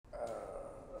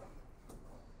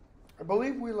I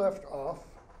believe we left off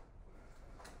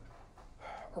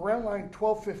around line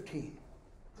 1215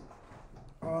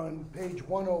 on page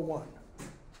 101.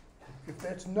 If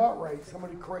that's not right,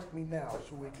 somebody correct me now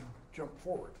so we can jump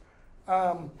forward.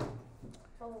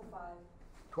 1205.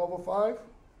 1205?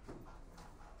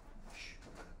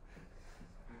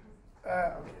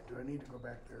 Okay, do I need to go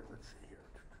back there? Let's see here.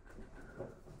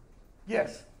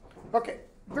 Yes. Okay,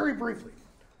 very briefly.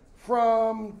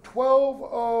 From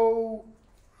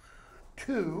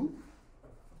 1202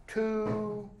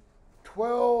 to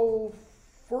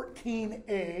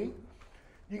 1214a,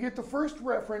 you get the first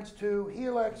reference to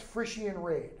Helak's Frisian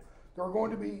raid. There are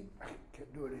going to be, I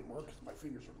can't do it anymore because my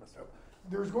fingers are messed up.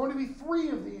 There's going to be 3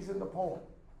 of these in the poem.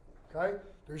 Okay?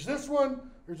 There's this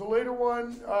one, there's a later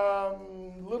one, a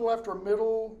little after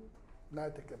middle, no, I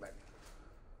take that back.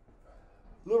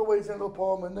 Little ways into the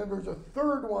poem, and then there's a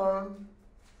third one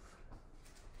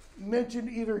mentioned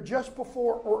either just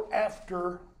before or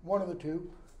after, one of the two,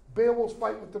 Beowulf's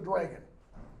fight with the dragon.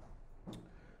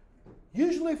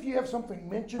 Usually if you have something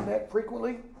mentioned that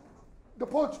frequently, the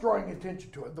poet's drawing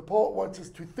attention to it. The poet wants us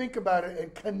to think about it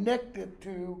and connect it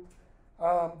to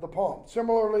the poem.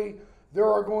 Similarly, there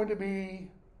are going to be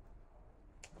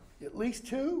at least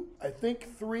 2, I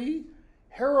think 3,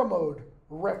 Heremode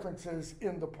references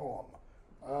in the poem.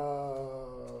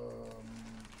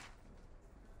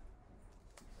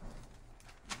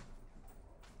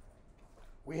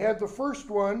 We had the first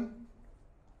one,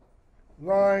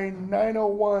 line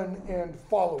 901 and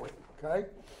following, okay?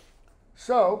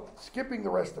 So, skipping the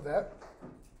rest of that.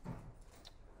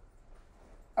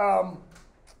 Let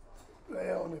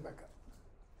me back up.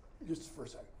 Just for a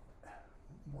second.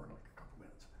 More like a couple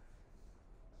minutes.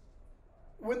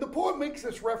 When the poet makes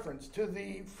this reference to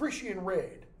the Frisian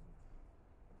raid,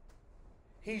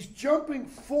 he's jumping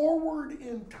forward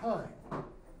in time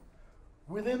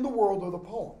within the world of the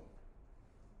poem.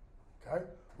 Okay?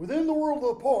 Within the world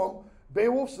of the poem,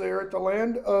 Beowulf's there at the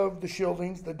land of the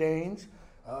Scyldings, the Danes.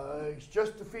 He's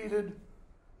just defeated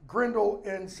Grendel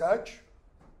and such.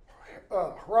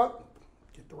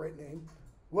 Get the right name.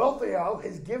 Wealhtheow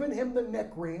has given him the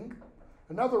neck ring.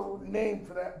 Another name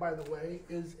for that, by the way,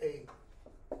 is a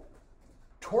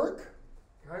torque.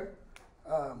 Okay?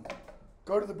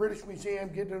 Go to the British Museum,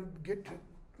 get to the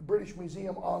British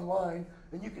Museum online,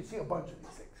 and you can see a bunch of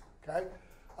these things. Okay?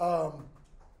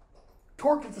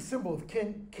 Torque is a symbol of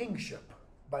kingship,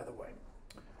 by the way.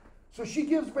 So she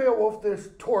gives Beowulf this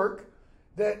torque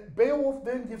that Beowulf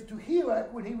then gives to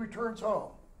Helak when he returns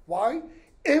home. Why?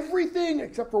 Everything,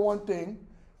 except for one thing,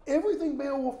 everything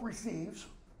Beowulf receives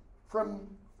from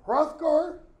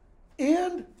Hrothgar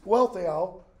and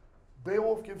Wealhtheow,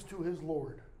 Beowulf gives to his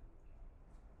lord.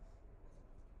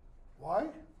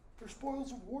 Why? They're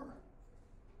spoils of war.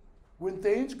 When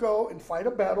Thanes go and fight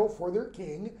a battle for their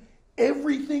king,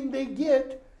 everything they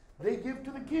get, they give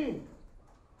to the king.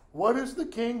 What is the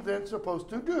king then supposed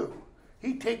to do?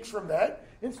 He takes from that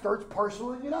and starts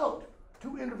parceling it out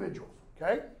to individuals.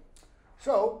 Okay?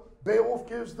 So, Beowulf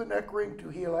gives the neck ring to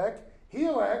Helak.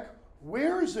 Helak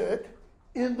wears it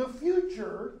in the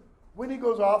future when he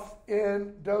goes off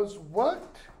and does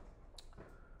what?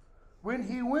 When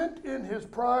he went in his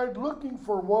pride looking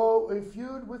for woe, a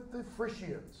feud with the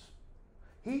Frisians.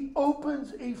 He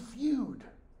opens a feud.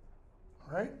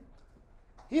 All right?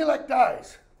 Helak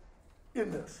dies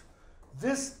in this.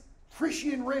 This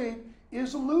Frisian raid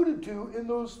is alluded to in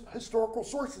those historical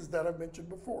sources that I've mentioned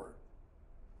before.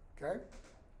 Okay?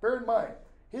 Bear in mind,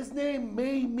 his name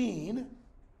may mean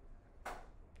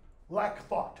lack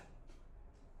thought.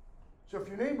 So if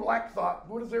you're named lack thought,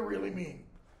 what does that really mean?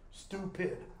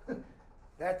 Stupid.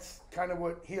 That's kind of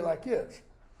what Helak is.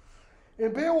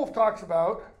 And Beowulf talks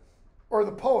about, or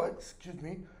the poet,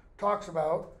 talks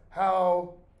about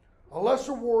how a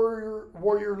lesser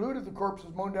warrior looted the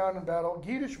corpses mown down in battle.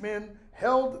 Geatish men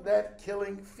held that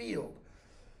killing field.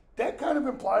 That kind of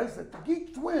implies that the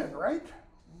Geats win, right?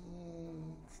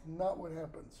 It's not what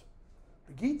happens.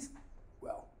 The Geats,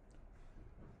 well,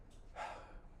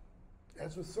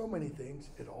 as with so many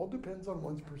things, it all depends on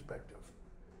one's perspective.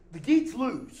 The Geats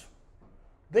lose.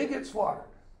 They get slaughtered.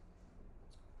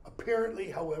 Apparently,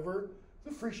 however,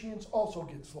 the Frisians also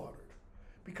get slaughtered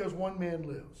because one man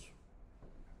lives.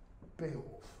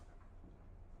 Beowulf.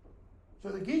 So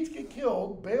the Geats get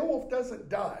killed. Beowulf doesn't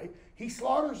die. He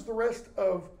slaughters the rest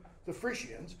of the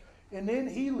Frisians, and then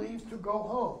he leaves to go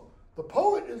home. The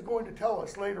poet is going to tell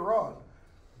us later on,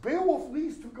 Beowulf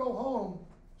leaves to go home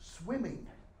swimming.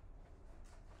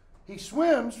 He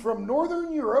swims from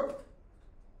northern Europe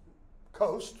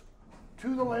coast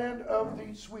to the land of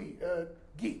the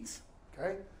Geats.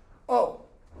 Okay? Oh,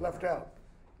 left out.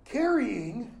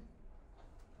 Carrying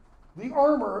the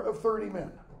armor of 30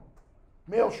 men,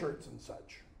 mail shirts and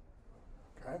such.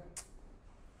 Okay?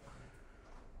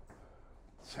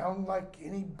 Sound like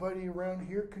anybody around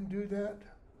here can do that?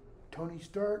 Tony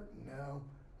Stark? No.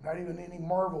 Not even any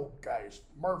Marvelous guys.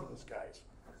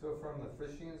 So from the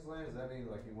Frisians land, does that mean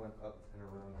like he went up and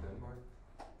around Denmark?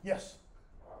 Yes.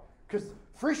 Because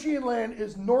Frisian land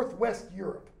is northwest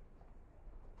Europe.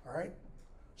 All right?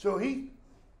 So he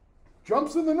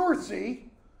jumps in the North Sea,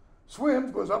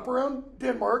 swims, goes up around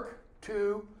Denmark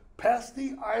to past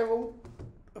the Isle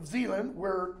of Zealand,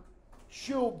 where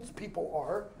Shield's people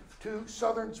are, to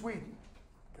southern Sweden.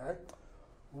 Okay?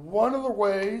 One of the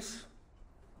ways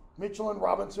Mitchell and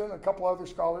Robinson, a couple other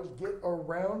scholars, get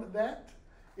around that,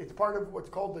 it's part of what's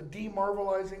called the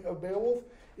demarvelizing of Beowulf,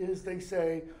 is they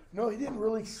say, no, he didn't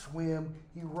really swim,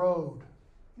 he rowed.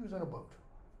 He was in a boat.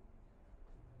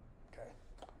 Okay?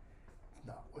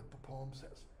 Not what the poem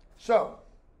says. So,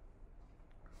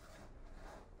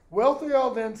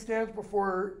 Wealhtheow then stands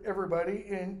before everybody,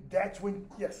 and that's when,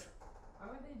 yes? Why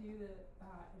would they do that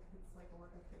if it's like a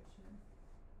work of fiction?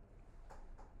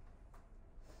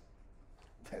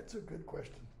 That's a good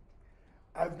question.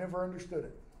 I've never understood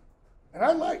it. And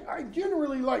I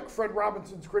generally like Fred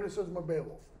Robinson's criticism of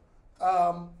Beowulf.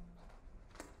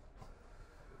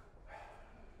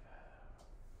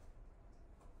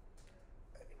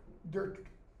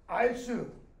 I assume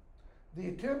the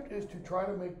attempt is to try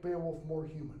to make Beowulf more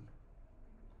human,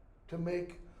 to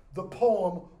make the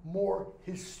poem more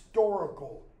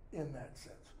historical in that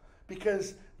sense.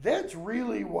 Because that's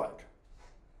really what?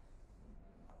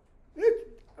 It's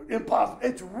impossible.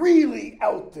 It's really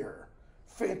out there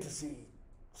fantasy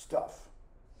stuff.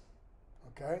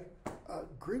 Okay?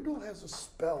 Grendel has a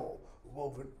spell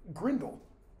woven. Grendel.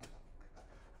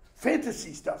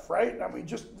 Fantasy stuff, right? I mean,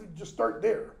 just start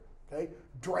there. Okay?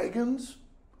 Dragons.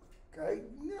 Okay?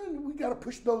 Yeah, we got to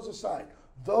push those aside.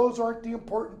 Those aren't the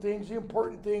important things. The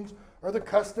important things are the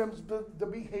customs, the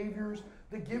behaviors,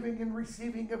 the giving and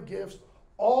receiving of gifts,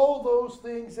 all those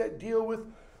things that deal with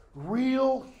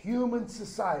real human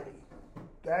society.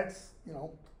 That's,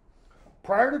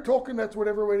 prior to Tolkien, that's what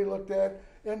everybody looked at.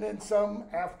 And then some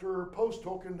after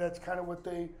post-Tolkien, that's kind of what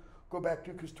they go back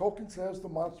to, because Tolkien says the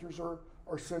monsters are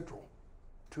central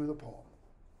to the poem.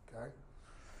 Okay?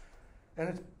 And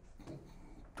it's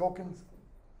Tolkien's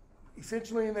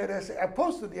essentially in that essay. I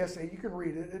posted the essay. You can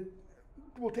read it. It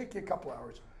will take you a couple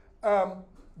hours.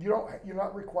 You're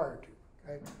not required to.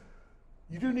 Okay?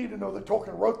 You do need to know that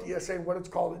Tolkien wrote the essay and what it's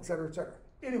called, et cetera, et cetera.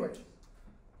 Anyways,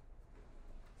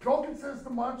 Tolkien says the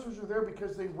monsters are there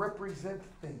because they represent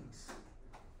things.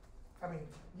 I mean,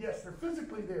 yes, they're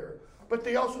physically there, but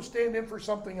they also stand in for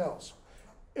something else.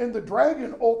 And the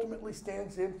dragon ultimately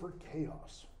stands in for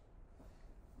chaos.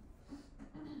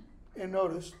 And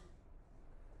notice,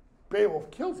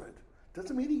 Beowulf kills it.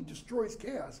 Doesn't mean he destroys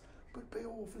chaos, but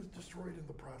Beowulf is destroyed in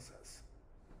the process.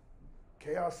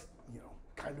 Chaos,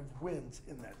 kind of wins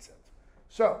in that sense.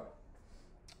 So,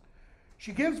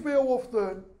 she gives Beowulf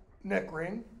the neck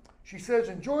ring. She says,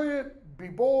 enjoy it, be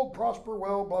bold, prosper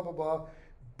well, blah, blah, blah.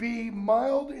 Be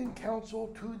mild in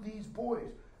counsel to these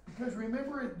boys. Because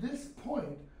remember, at this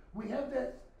point, we have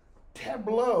that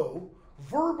tableau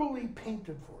verbally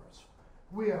painted for us.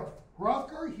 We have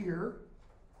Hrothgar here,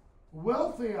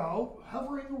 Wealhtheow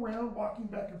hovering around, walking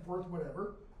back and forth,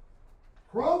 whatever.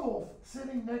 Hrothulf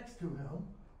sitting next to him.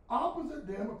 Opposite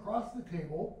them, across the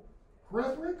table,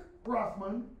 Hrethric,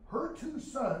 Hrothmund, her two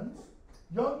sons,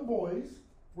 young boys,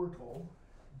 we're told,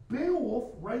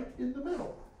 Beowulf right in the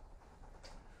middle.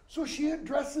 So she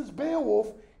addresses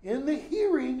Beowulf in the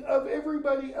hearing of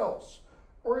everybody else,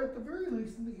 or at the very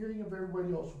least in the hearing of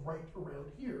everybody else right around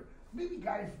here. Maybe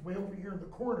guys way over here in the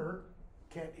corner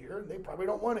can't hear, and they probably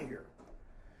don't want to hear.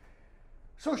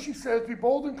 So she says, be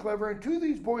bold and clever, and to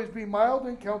these boys be mild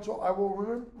in counsel. I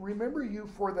will remember you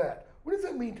for that. What does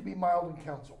that mean to be mild in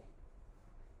counsel?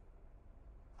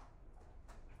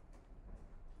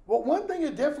 Well, one thing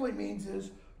it definitely means is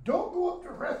don't go up to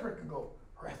Hrethric and go,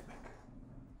 Hrethric,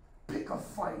 pick a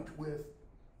fight with,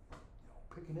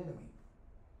 pick an enemy.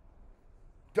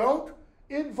 Don't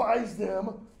advise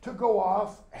them to go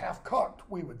off half-cocked,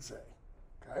 we would say.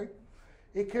 Okay?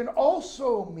 It can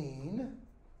also mean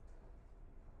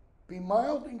be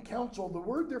mild in counsel. The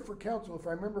word there for counsel, if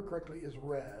I remember correctly, is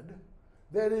red.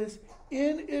 That is,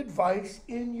 in advice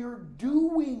in your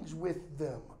doings with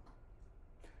them.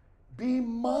 Be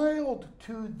mild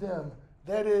to them.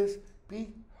 That is,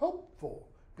 be helpful.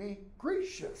 Be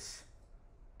gracious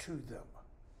to them.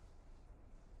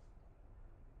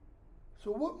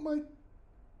 So what might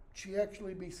she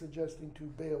actually be suggesting to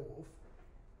Beowulf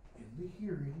in the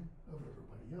hearing of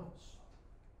everybody else?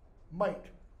 Might.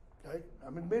 Okay?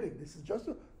 I'm admitting this is just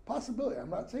a possibility. I'm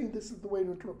not saying this is the way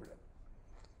to interpret it.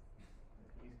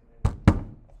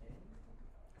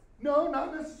 No,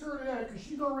 not necessarily that, because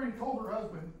she's already told her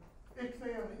husband,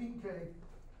 Ixnay and Enke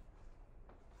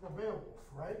for Beowulf,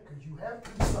 right? Because you have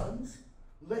 2 sons,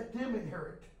 let them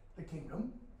inherit the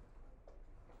kingdom.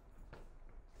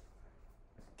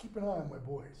 Keep an eye on my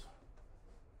boys.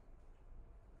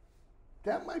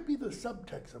 That might be the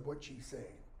subtext of what she's saying.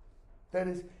 That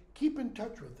is, keep in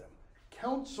touch with them.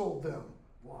 Counsel them.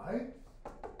 Why?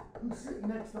 Who's sitting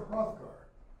next to Hrothgar?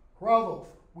 Hrothgar.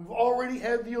 We've already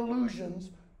had the allusions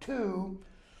to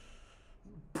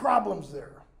problems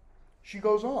there. She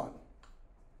goes on.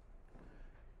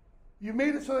 You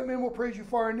made it so that men will praise you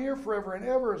far and near, forever and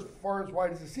ever, as far as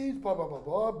wide as the seas, blah, blah, blah,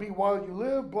 blah. Be while you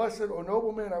live. Blessed, O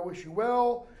nobleman, I wish you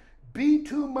well. Be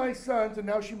to my sons, and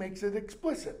now she makes it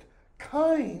explicit,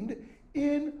 kind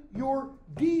in your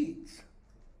deeds.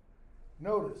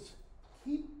 Notice,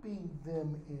 keeping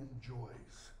them in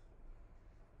joys,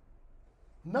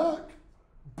 not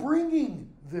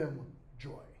bringing them joy.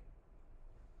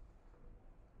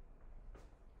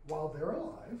 While they're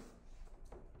alive,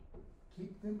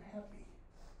 keep them happy,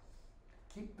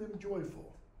 keep them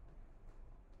joyful,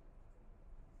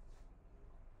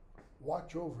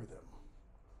 watch over them,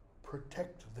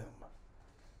 protect them.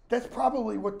 That's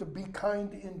probably what the be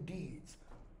kind in deeds.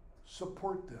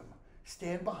 Support them.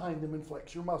 Stand behind them and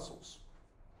flex your muscles.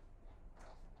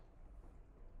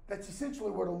 That's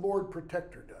essentially what a Lord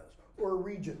Protector does, or a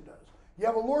regent does. You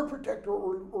have a Lord Protector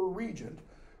or regent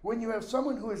when you have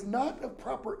someone who is not of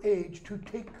proper age to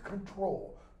take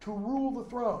control, to rule the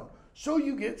throne. So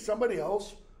you get somebody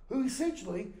else who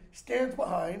essentially stands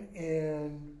behind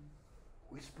and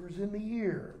whispers in the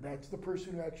ear. That's the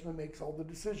person who actually makes all the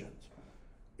decisions.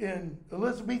 In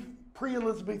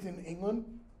pre-Elizabethan England,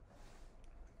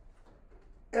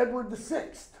 Edward VI,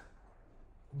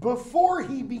 before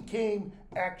he became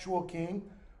actual king,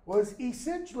 was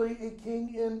essentially a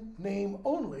king in name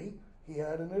only. He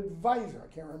had an advisor,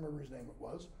 I can't remember his name it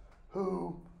was,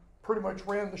 who pretty much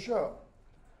ran the show.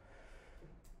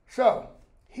 So,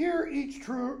 here each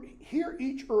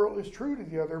earl is true to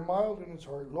the other, mild in his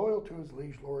heart, loyal to his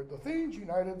liege lord. The Thanes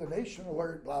united, the nation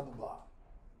alert, blah, blah, blah.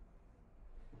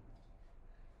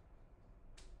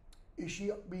 Is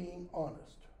she being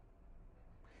honest?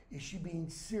 Is she being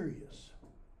serious?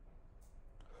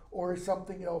 Or is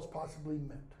something else possibly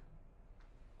meant?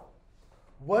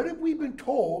 What have we been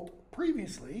told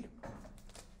previously?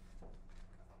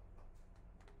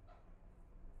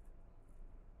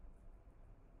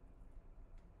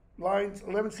 Lines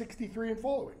 1163 and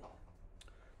following.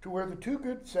 To where the 2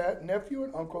 good sat, nephew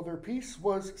and uncle, their peace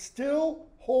was still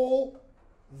whole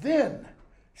then.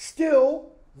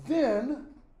 Still then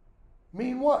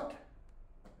mean what?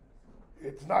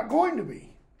 It's not going to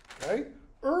be. Okay?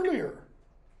 Earlier,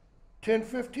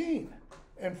 1015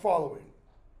 and following.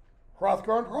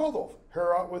 Hrothgar and Hrothulf,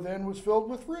 Heorot within was filled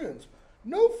with friends.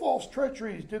 No false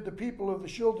treacheries did the people of the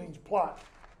Scyldings plot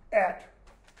at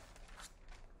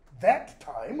that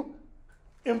time,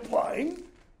 implying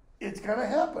it's going to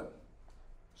happen.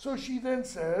 So she then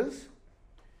says,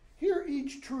 here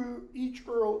each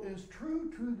earl is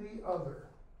true to the other.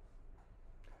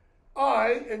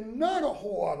 I, and not a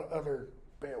whole lot of other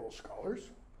Beowulf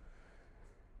scholars,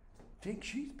 think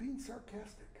she's being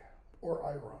sarcastic or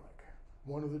ironic.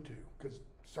 One of the two, because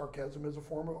sarcasm is a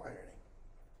form of irony.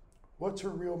 What's her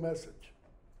real message?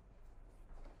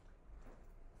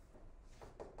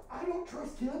 I don't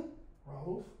trust him,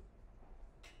 Rahul,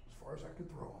 as far as I could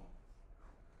throw him.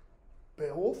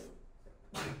 Beowulf,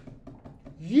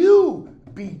 you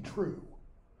be true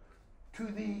to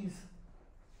these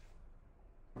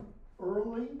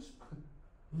earlings,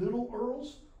 little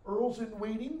earls in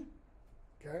waiting,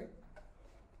 okay?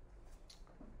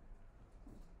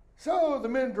 So the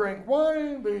men drank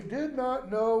wine, they did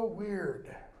not know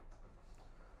weird.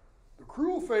 The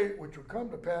cruel fate which would come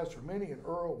to pass for many an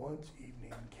earl once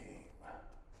evening came.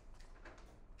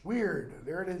 Weird,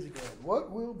 there it is again. What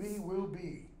will be, will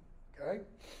be. Okay?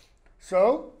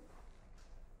 So,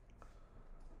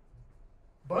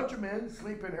 bunch of men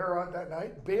sleep in Heorot that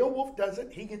night. Beowulf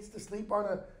doesn't. He gets to sleep on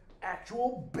an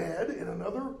actual bed in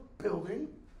another building.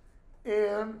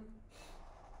 And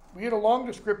we get a long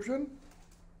description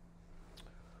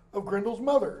of Grendel's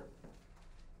mother.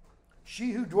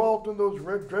 She who dwelt in those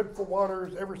dreadful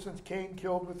waters ever since Cain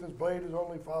killed with his blade his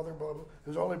only father, blah, blah,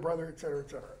 his only brother, etc.,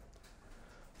 etc.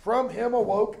 From him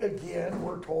awoke again,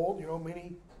 we're told,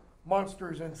 many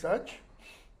monsters and such.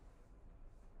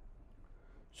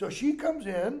 So she comes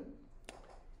in,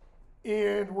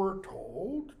 and we're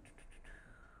told,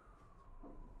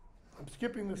 I'm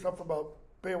skipping the stuff about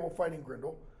Beowulf fighting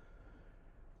Grendel.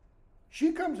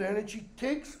 She comes in and she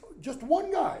takes just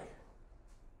one guy.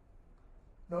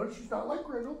 Notice she's not like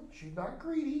Grendel. She's not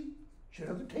greedy. She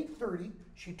doesn't take 30.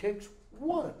 She takes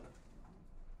one.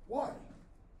 Why?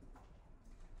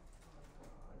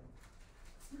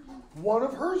 One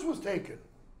of hers was taken.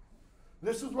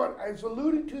 This is what I was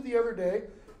alluding to the other day,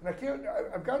 and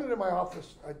I've got it in my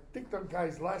office. I think the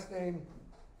guy's last name,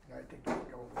 I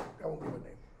won't give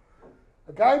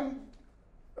a name.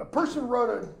 A person wrote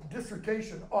a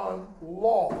dissertation on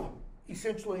law,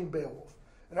 essentially in Beowulf,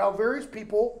 and how various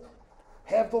people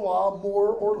have the law more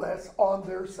or less on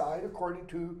their side according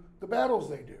to the battles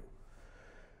they do.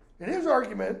 And his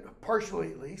argument,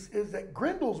 partially at least, is that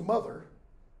Grendel's mother,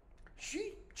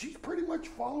 she's pretty much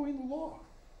following the law.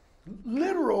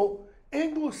 Literal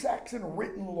Anglo-Saxon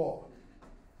written law.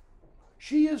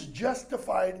 She is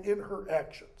justified in her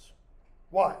actions.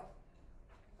 Why?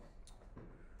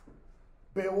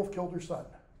 Beowulf killed her son.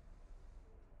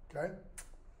 Okay?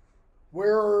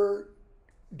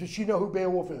 Does she know who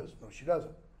Beowulf is? No, she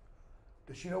doesn't.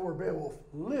 Does she know where Beowulf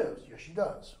lives? Yes, she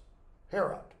does.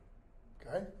 Heorot.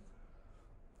 Okay?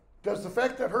 Does the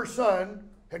fact that her son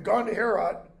had gone to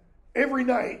Heorot every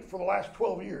night for the last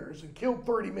 12 years and killed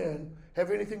 30 men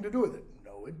have anything to do with it?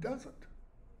 No, it doesn't.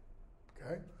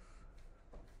 Okay?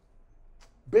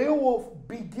 Beowulf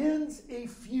begins a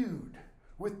feud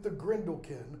with the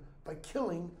Grendelkin by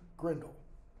killing Grendel.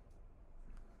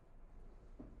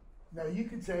 Now you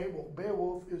could say, well,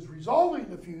 Beowulf is resolving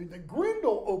the feud that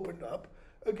Grendel opened up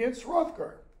against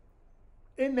Hrothgar.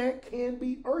 And that can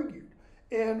be argued.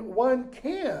 And one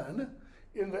can,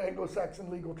 in the Anglo-Saxon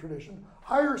legal tradition,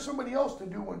 hire somebody else to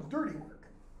do one's dirty work,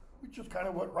 which is kind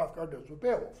of what Hrothgar does with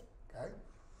Beowulf. Okay?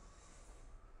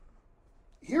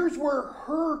 Here's where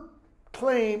her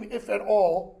claim, if at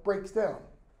all, breaks down.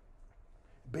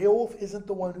 Beowulf isn't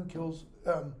the one who kills,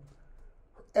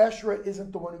 Ashura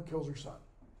isn't the one who kills her son.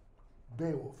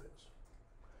 Beowulf is.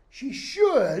 She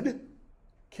should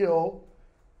kill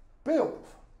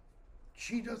Beowulf.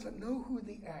 She doesn't know who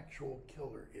the actual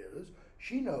killer is.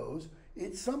 She knows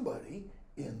it's somebody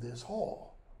in this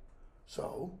hall.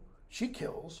 So she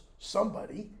kills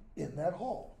somebody in that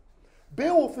hall.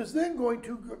 Beowulf is then going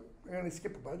to, I'm going to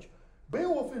skip a bunch.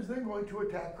 Beowulf is then going to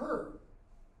attack her.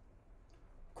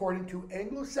 According to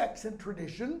Anglo-Saxon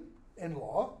tradition and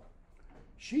law,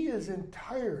 she is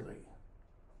entirely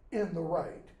in the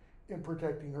right in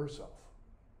protecting herself.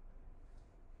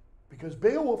 Because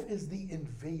Beowulf is the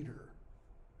invader.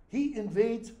 He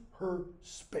invades her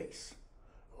space,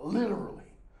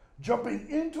 literally. Jumping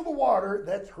into the water,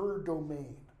 that's her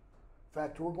domain. In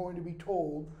fact, we're going to be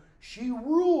told she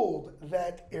ruled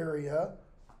that area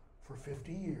for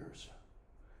 50 years.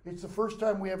 It's the first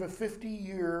time we have a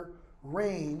 50-year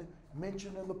reign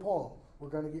mentioned in the poem. We're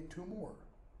going to get two more.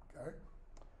 Okay?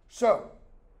 So,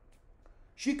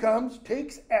 she comes,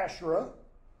 takes Ashura,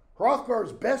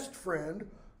 Hrothgar's best friend,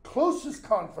 closest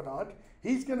confidant.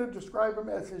 He's going to describe him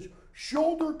as his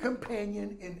shoulder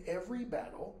companion in every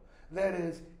battle. That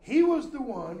is, he was the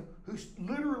one who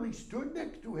literally stood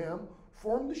next to him,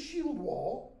 formed the shield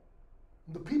wall.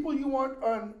 The people you want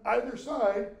on either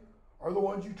side are the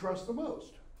ones you trust the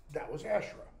most. That was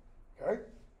Ashura. Okay?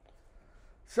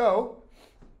 So,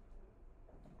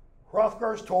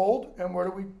 Hrothgar's told, and what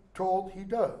are we told he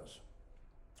does?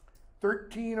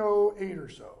 1308 or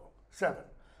so, 7.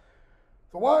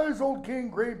 The wise old king,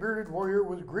 gray-bearded warrior,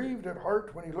 was grieved at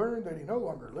heart when he learned that he no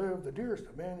longer lived. The dearest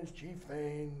of men, his chief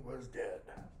thane, was dead.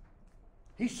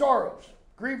 He sorrows,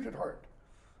 grieved at heart.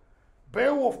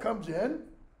 Beowulf comes in.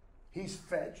 He's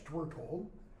fetched, we're told.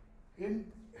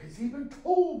 Has he been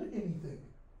told anything?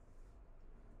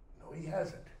 No, he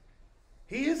hasn't.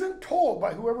 He isn't told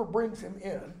by whoever brings him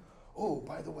in, oh,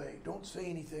 by the way, don't say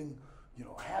anything,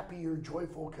 happy or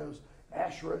joyful because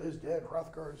Ashura is dead,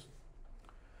 Hrothgar's.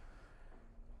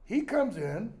 He comes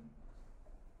in,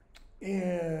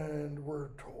 and we're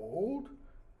told,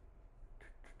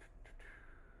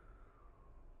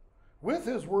 with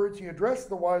his words, he addressed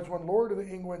the wise one, Lord of the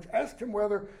Ingwins, asked him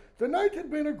whether the night had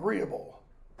been agreeable.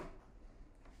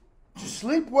 Did you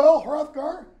sleep well,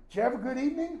 Hrothgar? Did you have a good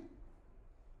evening?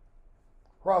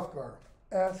 Hrothgar,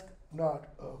 ask not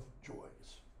of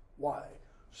joys. Why?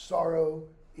 Sorrow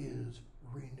is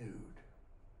renewed.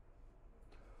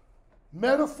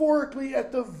 Metaphorically,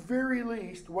 at the very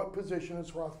least, what position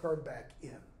is Hrothgar back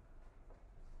in?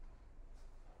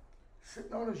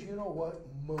 Sitting on his you-know-what,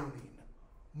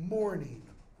 mourning,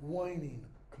 whining,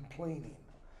 complaining.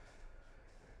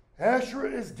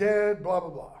 Ashura is dead, blah, blah,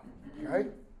 blah. Okay?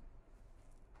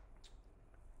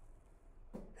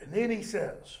 And then he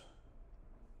says,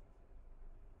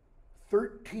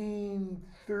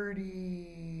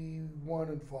 1331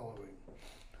 and following.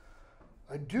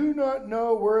 I do not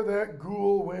know where that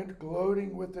ghoul went,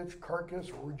 gloating with its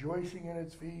carcass, rejoicing in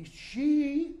its feast.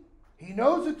 He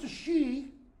knows it's a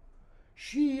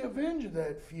she avenged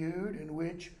that feud in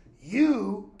which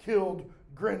you killed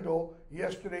Grendel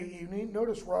yesterday evening.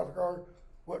 Notice Hrothgar,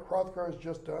 what Hrothgar has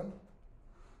just done.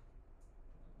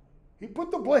 He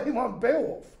put the blame on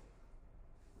Beowulf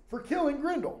for killing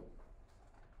Grendel.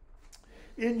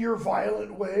 In your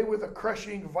violent way, with a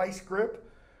crushing vice grip,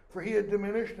 for he had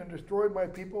diminished and destroyed my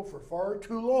people for far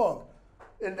too long.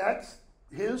 And that's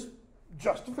his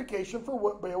justification for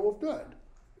what Beowulf did,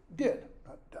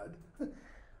 not did. And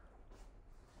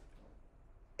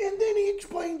then he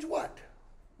explains what?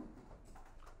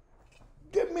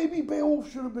 That maybe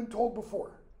Beowulf should have been told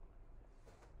before.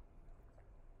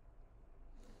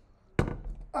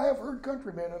 I have heard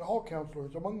countrymen and hall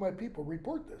counselors among my people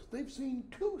report this. They've seen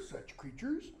 2 such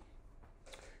creatures,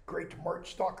 great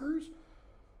march stalkers.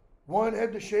 One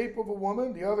had the shape of a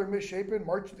woman, the other misshapen,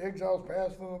 marched the exiles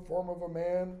past in the form of a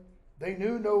man. They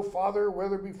knew no father,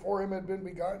 whether before him had been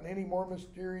begotten any more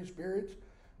mysterious spirits.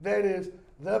 That is,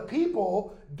 the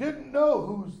people didn't know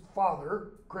whose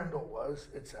father Grendel was,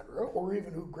 etc., or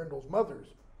even who Grendel's mother's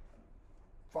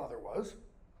father was.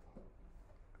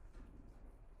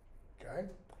 Okay?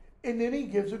 And then he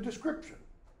gives a description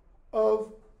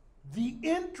of the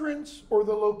entrance or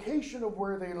the location of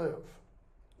where they live.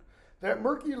 That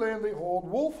murky land they hold,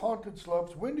 wolf-haunted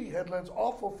slopes, windy headlands,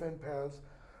 awful fen paths,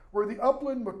 where the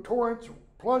upland torrents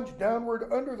plunge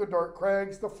downward under the dark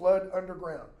crags, the flood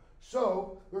underground.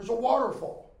 So, there's a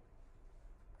waterfall.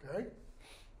 Okay?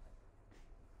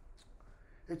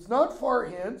 It's not far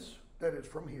hence, that is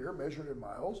from here, measured in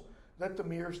miles, that the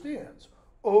mere stands.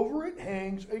 Over it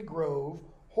hangs a grove,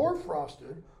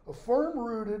 hoar-frosted, a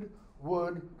firm-rooted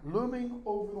wood looming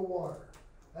over the water.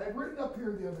 I had written up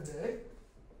here the other day,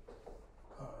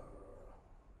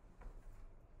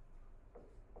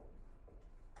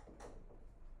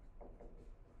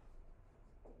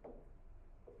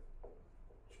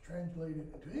 translated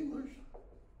into English,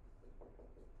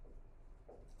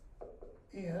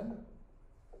 and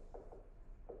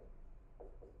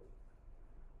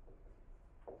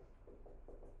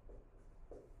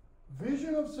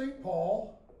Vision of St.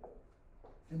 Paul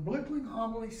in Blickling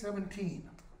Homily 17,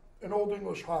 an Old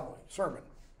English homily, sermon.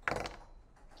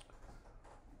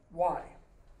 Why?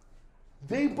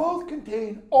 They both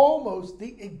contain almost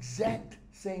the exact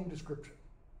same description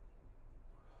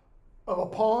of a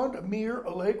pond, a mere,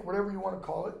 a lake, whatever you want to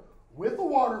call it, with a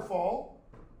waterfall,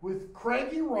 with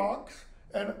craggy rocks,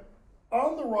 and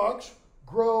on the rocks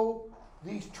grow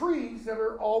these trees that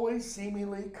are always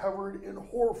seemingly covered in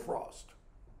hoarfrost.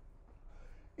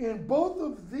 In both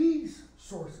of these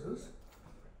sources,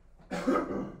 it's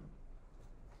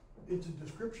a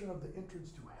description of the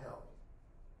entrance to hell.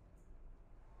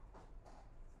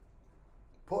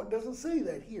 Poet doesn't say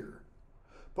that here.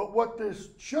 But what this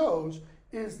shows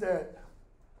is that,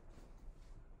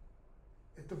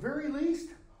 at the very least,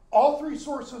 all 3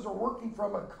 sources are working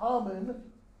from a common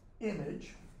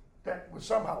image that was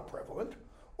somehow prevalent,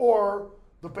 or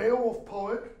the Beowulf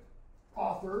poet,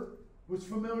 author, was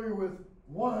familiar with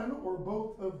one or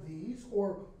both of these,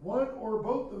 or one or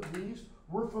both of these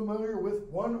were familiar with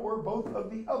one or both of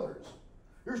the others.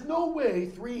 There's no way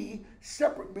 3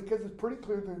 separate, because it's pretty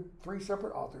clear they're 3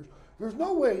 separate authors, there's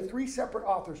no way 3 separate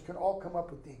authors can all come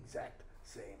up with the exact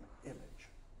same image.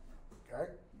 Okay?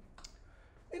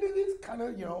 And it is kind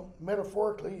of,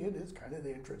 metaphorically, it is kind of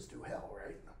the entrance to hell,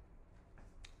 right?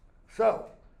 So,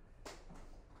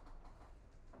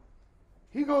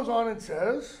 he goes on and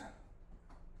says,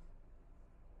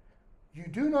 you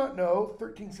do not know,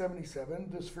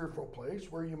 1377, this fearful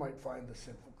place where you might find the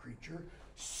sinful creature.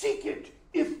 Seek it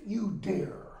if you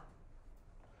dare.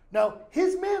 Now,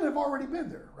 his men have already been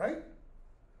there, right?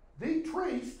 They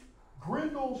traced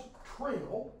Grendel's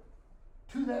trail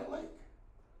to that lake.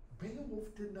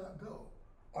 Beowulf did not go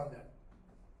on that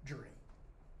journey.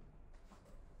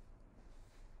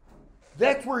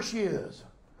 That's where she is.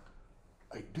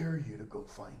 I dare you to go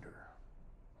find her.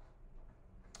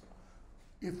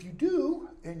 If you do,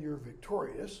 and you're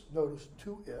victorious, notice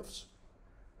 2 ifs,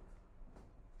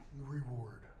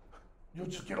 reward. You'll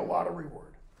just get a lot of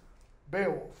reward.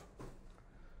 Beowulf.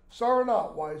 Sorrow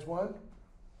not, wise one.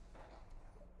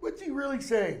 What's he really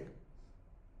saying?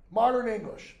 Modern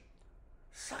English.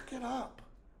 Suck it up.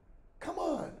 Come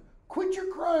on. Quit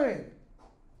your crying.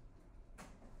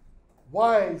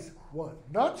 Wise one,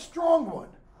 not strong one.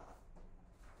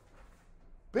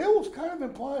 Beowulf's kind of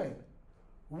implying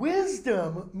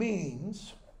wisdom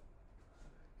means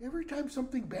Every time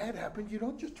something bad happens, you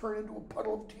don't just turn into a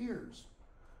puddle of tears,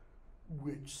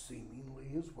 which seemingly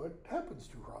is what happens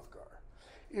to Hrothgar.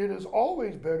 It is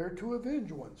always better to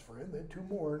avenge one's friend than to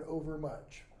mourn over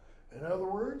much. In other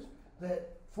words,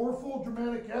 that fourfold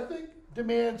dramatic ethic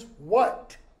demands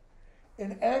what?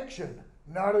 An action,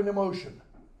 not an emotion.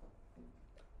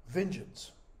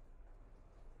 Vengeance.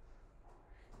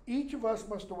 Each of us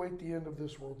must await the end of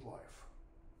this world's life.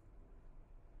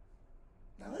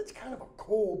 Now that's kind of a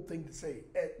cold thing to say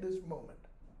at this moment.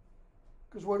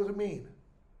 Because what does it mean?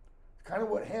 It's kind of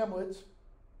what Hamlet's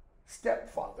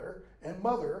stepfather and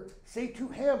mother say to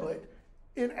Hamlet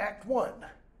in Act 1.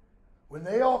 When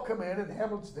they all come in and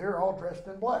Hamlet's there all dressed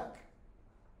in black.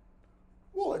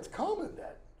 Well, it's common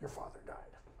that your father died.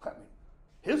 I mean,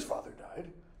 his father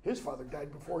died. His father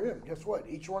died before him. Guess what?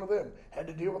 Each one of them had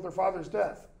to deal with their father's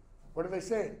death. What are they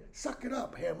saying? Suck it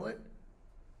up, Hamlet.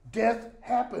 Death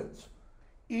happens.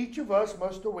 Each of us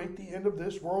must await the end of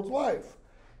this world's life.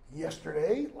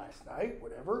 Yesterday, last night,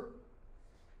 whatever,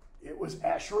 it was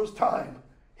Asher's time.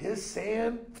 His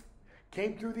sand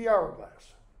came through the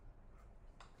hourglass.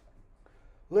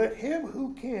 Let him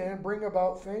who can bring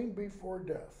about fame before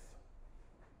death.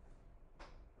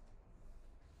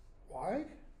 Why?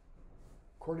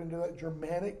 According to that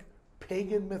Germanic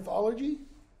pagan mythology,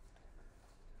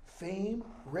 fame,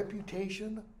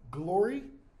 reputation, glory,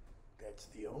 that's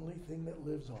the only thing that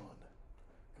lives on.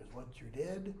 Because once you're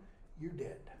dead, you're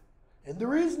dead. And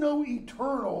there is no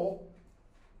eternal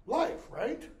life,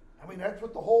 right? I mean, that's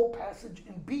what the whole passage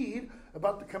in Bede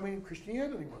about the coming of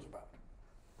Christianity was about.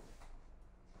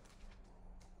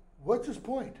 What's his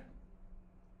point?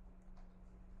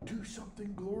 Do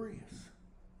something glorious.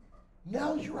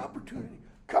 Now's your opportunity.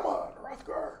 Come on,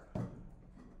 Hrothgar.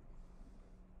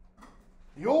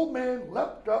 The old man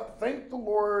leapt up, thanked the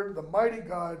Lord, the mighty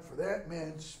God, for that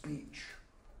man's speech.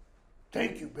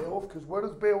 Thank you, Beowulf, because what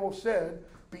has Beowulf said?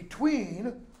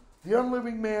 Between the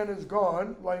unliving man is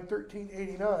gone, line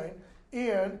 1389,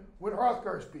 and when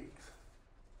Hrothgar speaks.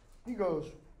 He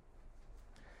goes,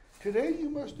 today you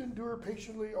must endure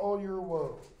patiently all your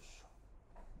woes,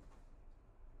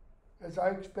 as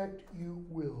I expect you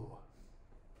will.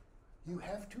 You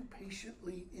have to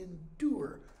patiently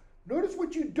endure. Notice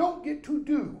what you don't get to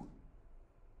do.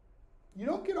 You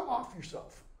don't get to off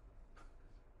yourself.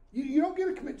 You don't get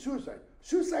to commit suicide.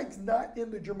 Suicide's not in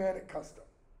the Germanic custom.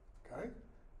 Okay?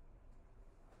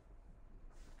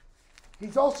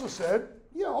 He's also said,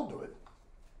 yeah, I'll do it.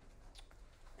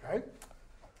 Okay?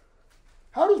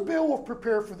 How does Beowulf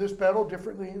prepare for this battle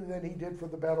differently than he did for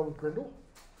the battle with Grendel?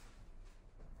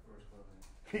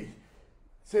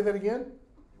 Say that again?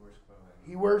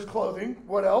 He wears clothing.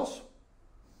 What else?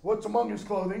 What's among his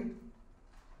clothing?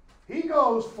 He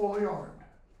goes fully armed.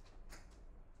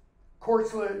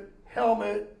 Corselet,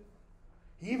 helmet.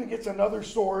 He even gets another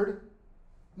sword.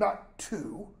 Not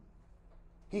two.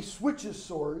 He switches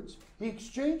swords. He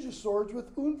exchanges swords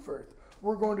with Unferth,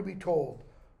 we're going to be told.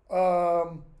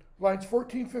 Lines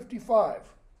 1455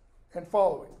 and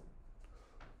following.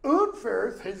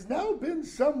 Unferth has now been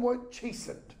somewhat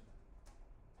chastened.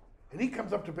 And he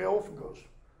comes up to Beowulf and goes,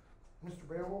 Mr.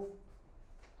 Beowulf,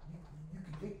 you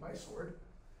can take my sword.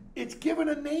 It's given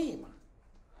a name.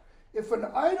 If an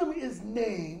item is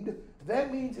named,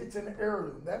 that means it's an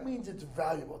heirloom. That means it's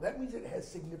valuable. That means it has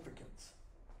significance.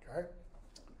 Okay?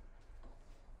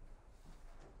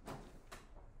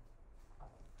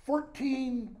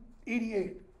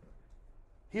 1488.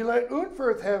 He let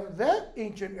Unferth have that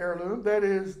ancient heirloom, that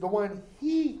is, the one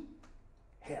he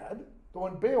had, the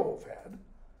one Beowulf had,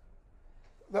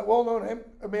 that well-known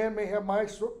a man may have my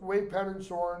wave-patterned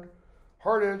sword,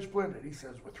 hard-edged splendid. He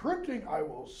says, with hunting I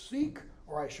will seek,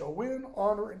 or I shall win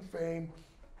honor and fame,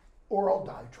 or I'll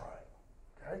die trying.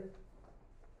 Okay?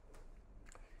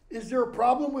 Is there a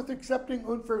problem with accepting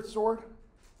Unferth's sword?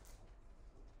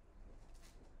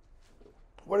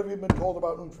 What have you been told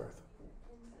about Unferth?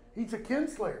 He's a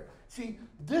kinslayer. See,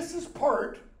 this is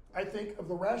part, I think, of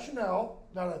the rationale,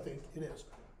 not I think, it is,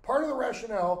 part of the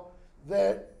rationale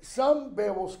that some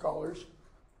Beowulf scholars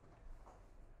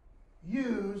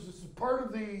use, this is part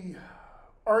of the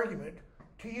argument,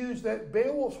 to use that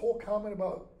Beowulf's whole comment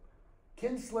about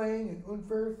kinslaying and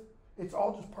Unferth, it's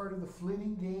all just part of the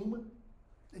flitting game.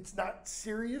 It's not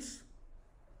serious.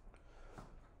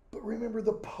 But remember,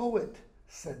 the poet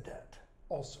said that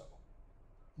also.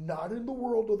 Not in the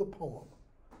world of the poem.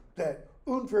 That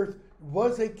Unferth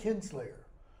was a kinslayer.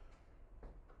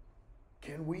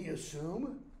 Can we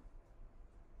assume?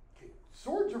 Okay,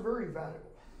 swords are very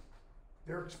valuable.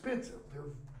 They're expensive.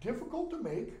 They're difficult to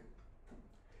make.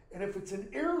 And if it's an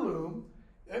heirloom,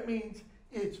 that means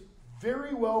it's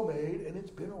very well made, and it's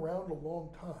been around a long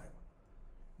time.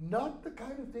 Not the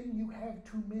kind of thing you have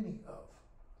too many of.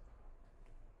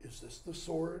 Is this the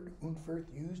sword Unferth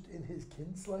used in his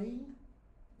kinslaying?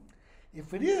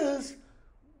 If it is,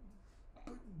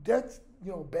 that's,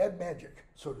 bad magic,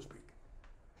 so to speak.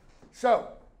 So,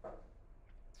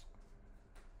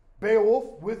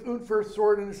 Beowulf, with Unferth's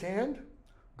sword in his hand,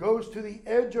 goes to the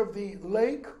edge of the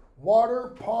lake,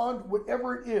 water, pond,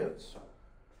 whatever it is.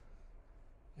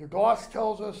 Your text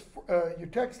tells us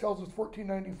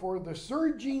 1494, the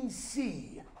surging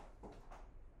sea.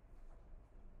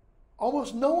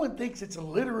 Almost no one thinks it's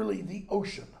literally the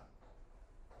ocean,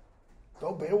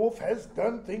 though Beowulf has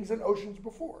done things in oceans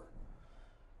before.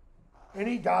 And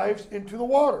he dives into the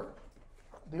water.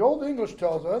 The Old English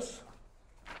tells us,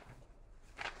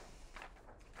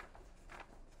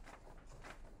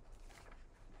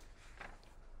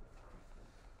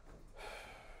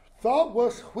 Tha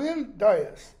was hwyl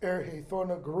dias he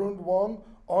thona grundwang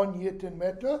on yitten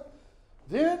meta.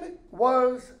 Then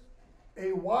was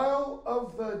a while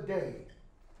of the day.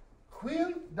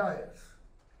 Hwyl dias,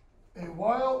 a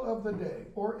while of the day,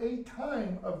 or a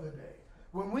time of the day.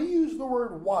 When we use the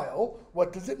word while,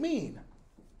 what does it mean?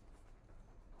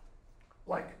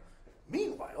 Like,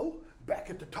 meanwhile, back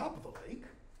at the top of the lake,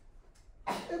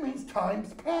 it means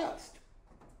time's past.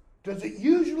 Does it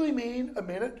usually mean a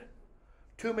minute,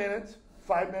 2 minutes,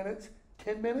 5 minutes,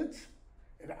 10 minutes,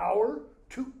 an hour,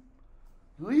 2?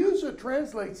 Liuza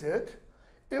translates it,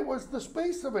 it was the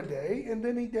space of a day, and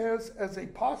then he does as a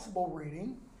possible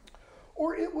reading,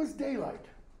 or it was daylight.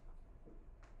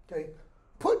 Okay,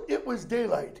 put it was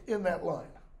daylight in that line.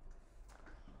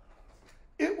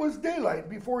 It was daylight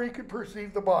before he could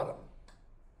perceive the bottom.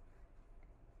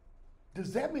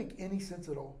 Does that make any sense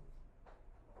at all?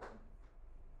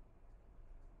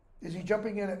 Is he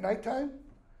jumping in at nighttime?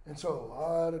 And so a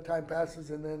lot of time passes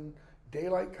and then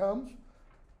daylight comes?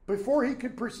 Before he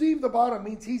could perceive the bottom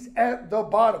means he's at the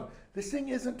bottom. This thing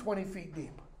isn't 20 feet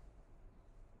deep.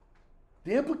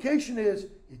 The implication is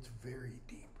it's very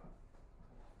deep.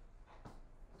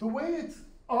 The way it's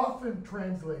often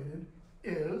translated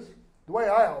is, the way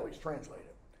I always translate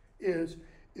it, is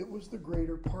it was the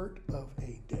greater part of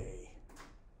a day.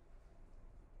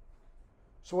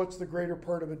 So what's the greater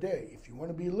part of a day? If you want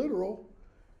to be literal,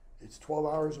 it's 12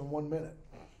 hours and 1 minute.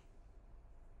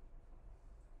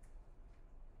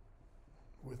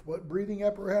 With what breathing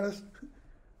apparatus?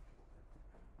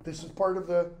 This is part of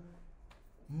the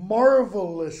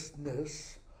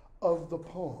marvelousness of the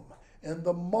poem and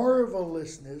the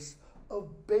marvelousness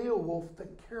of Beowulf, the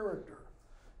character.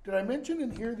 Did I mention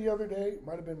in here the other day? It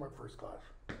might have been my first class.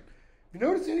 You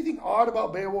notice anything odd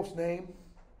about Beowulf's name?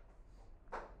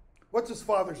 What's his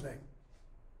father's name?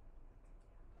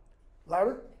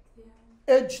 Louder?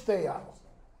 Ecgtheow.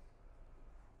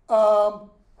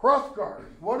 Hrothgar.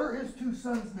 What are his two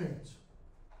sons' names?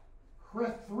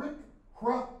 Hrethric,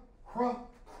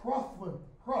 Hrothwin,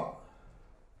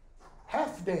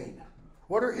 Halfdane.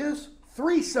 What are his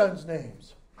three sons'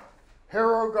 names?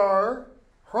 Hrothgar,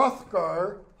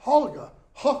 Hrothgar, Holga.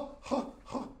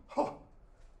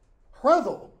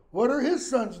 Hrethel. What are his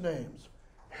sons' names?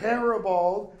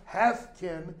 Haribald,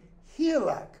 Hathkin,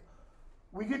 Helak.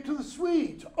 We get to the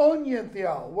Swedes.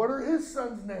 Onyentheow. What are his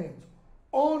sons' names?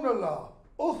 Onala,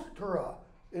 Uhtara.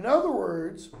 In other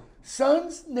words,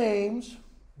 sons' names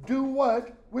do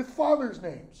what with fathers'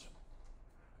 names?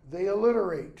 They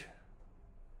alliterate.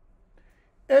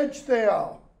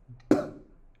 Ecgtheow,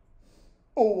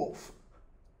 Beowulf.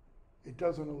 It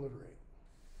doesn't alliterate.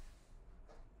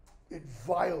 It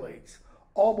violates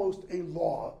almost a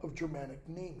law of Germanic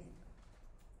naming.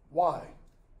 Why?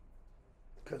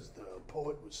 Because the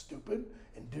poet was stupid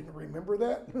and didn't remember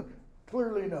that?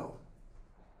 Clearly no.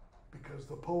 Because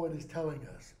the poet is telling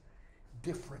us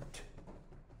different,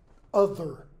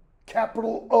 other,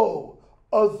 capital O,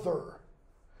 other.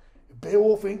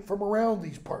 Beowulf ain't from around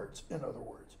these parts, in other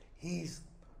words. He's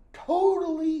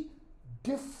totally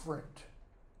different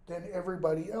than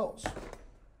everybody else.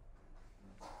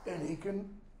 And he can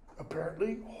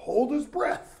apparently hold his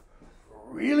breath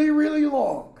really, really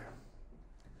long.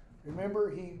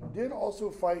 Remember, he did also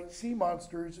fight sea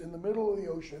monsters in the middle of the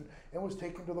ocean and was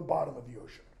taken to the bottom of the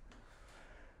ocean.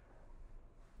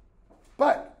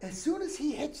 But as soon as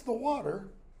he hits the water,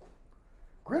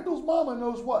 Grendel's mama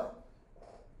knows what?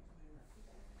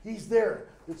 He's there.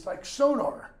 It's like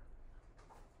sonar.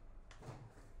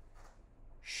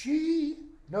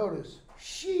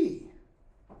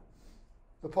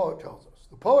 The poet tells us.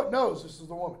 The poet knows this is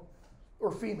the woman,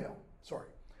 or female, sorry.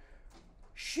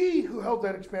 She who held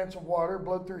that expanse of water,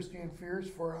 bloodthirsty and fierce,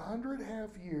 for 100 half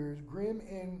years, grim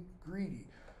and greedy,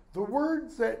 The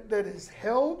word that is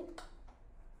held,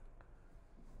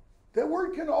 that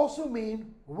word can also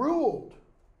mean ruled,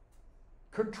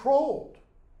 controlled,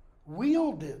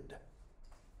 wielded.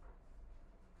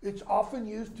 It's often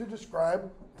used to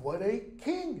describe what a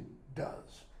king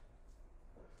does.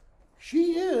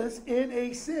 She is, in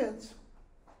a sense,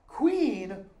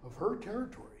 queen of her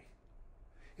territory.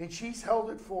 And she's held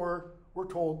it for, we're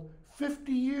told,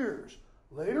 50 years.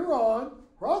 Later on,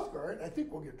 Hrothgar, and I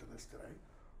think we'll get to this today,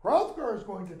 Hrothgar is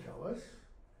going to tell us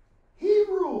he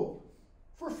ruled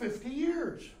for 50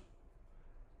 years.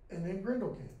 And then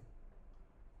Grendel came.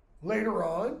 Later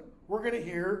on, we're going to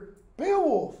hear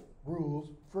Beowulf rules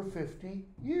for 50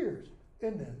 years.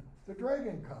 And then the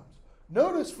dragon comes.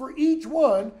 Notice for each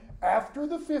one, after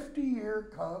the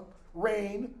 50-year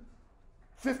reign,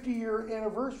 50-year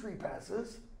anniversary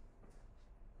passes,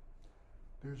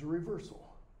 there's a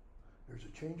reversal. There's a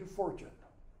change of fortune.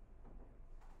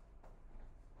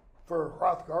 For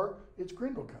Hrothgar, it's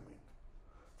Grendel coming.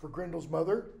 For Grendel's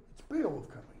mother, it's Beowulf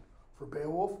coming. For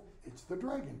Beowulf, it's the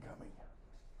dragon coming.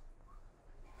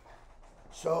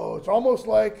 So it's almost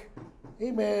like,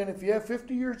 hey man, if you have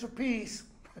 50 years of peace,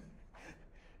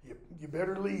 you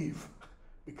better leave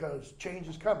because change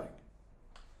is coming.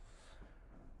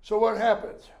 So what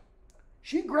happens?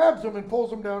 She grabs him and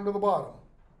pulls him down to the bottom.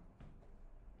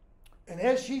 And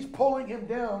as she's pulling him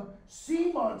down,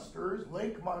 sea monsters,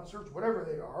 lake monsters, whatever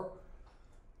they are,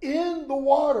 in the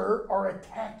water are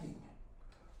attacking.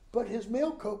 But his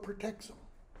mailcoat protects him.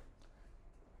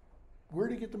 Where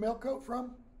did he get the mailcoat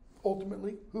from?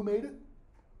 Ultimately, who made it?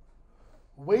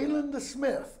 Wayland the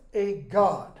Smith, a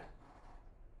god.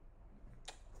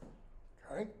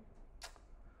 Okay?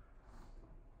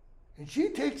 And she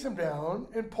takes him down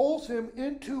and pulls him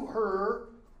into her.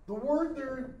 The word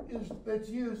there that's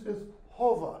used is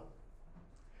hova.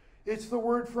 It's the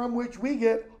word from which we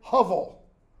get hovel.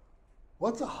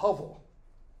 What's a hovel?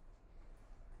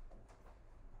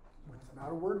 It's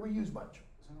not a word we use much.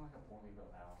 Isn't it like a poorly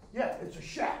built house? Yeah, it's a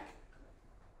shack.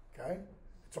 Okay?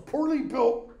 It's a poorly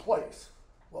built place.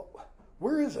 Well,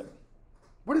 where is it?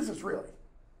 What is this really?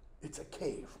 It's a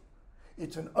cave.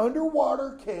 It's an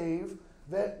underwater cave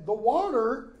that the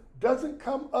water doesn't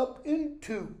come up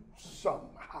into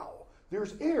somehow.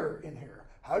 There's air in here.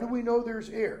 How do we know there's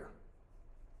air?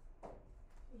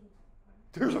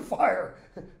 There's a fire.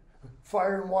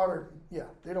 Fire and water, yeah,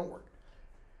 they don't work.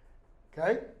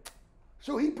 Okay?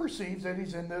 So he perceives that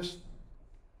he's in this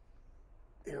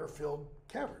air-filled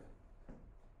cavern.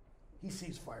 He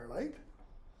sees firelight,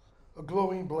 a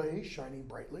glowing blaze shining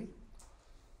brightly.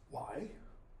 Why?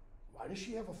 Why does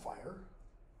she have a fire?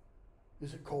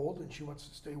 Is it cold and she wants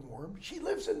to stay warm? She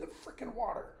lives in the frickin'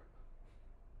 water.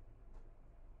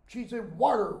 She's a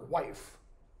water wife.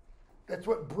 That's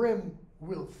what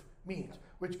Beowulf means,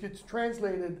 which gets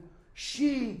translated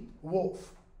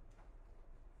she-wolf.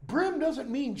 Brim doesn't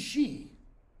mean she.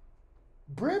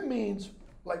 Brim means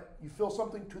like you fill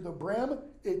something to the brim,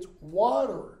 it's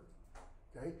water.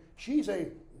 Okay? She's a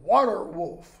water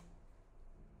wolf.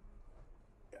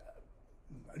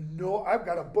 No, I've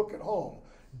got a book at home,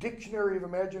 Dictionary of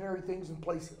Imaginary Things and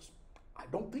Places. I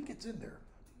don't think it's in there.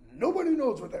 Nobody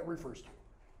knows what that refers to.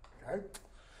 Okay?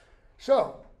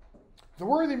 So, the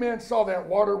worthy man saw that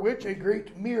water witch, a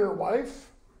great mere wife.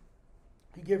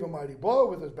 He gave a mighty blow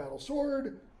with his battle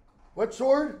sword. What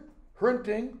sword?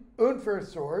 Hrunting, Unfair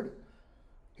sword.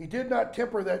 He did not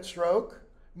temper that stroke,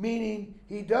 meaning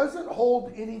he doesn't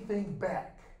hold anything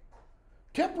back.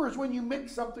 Temper is when you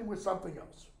mix something with something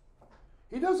else.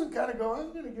 He doesn't kind of go,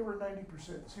 I'm going to give her 90%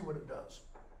 and see what it does.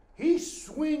 He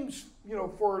swings,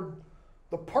 for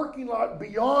the parking lot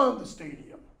beyond the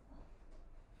stadium.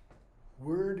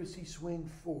 Where does he swing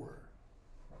for?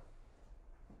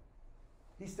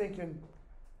 He's thinking,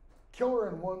 kill her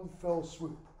in one fell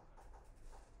swoop.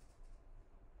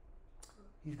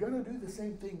 He's going to do the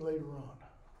same thing later on.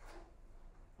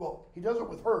 Well, he does it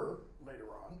with her later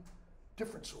on,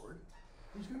 different sword.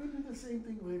 He's going to do the same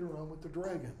thing later on with the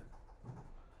dragon.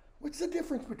 What's the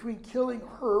difference between killing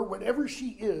her, whatever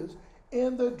she is,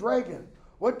 and the dragon?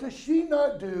 What does she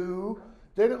not do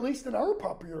that, at least in our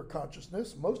popular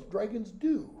consciousness, most dragons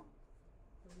do?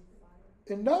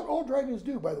 And not all dragons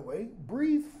do, by the way,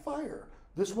 breathe fire.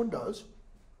 This one does.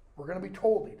 We're going to be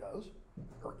told he does,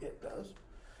 or it does.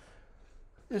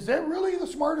 Is that really the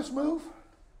smartest move?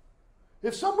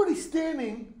 If somebody's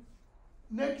standing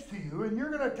next to you and you're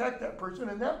going to attack that person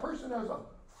and that person has a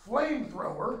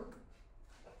flamethrower,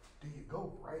 do you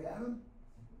go right at him?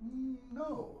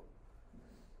 No.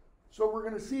 So we're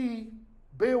going to see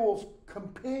Beowulf's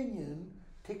companion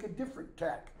take a different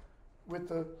tack with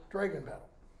the dragon battle.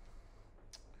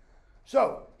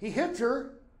 So he hits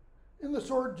her And the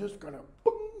sword just kind of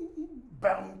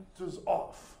bounces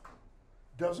off.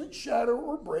 Doesn't shatter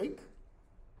or break,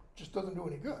 just doesn't do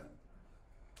any good.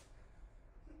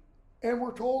 And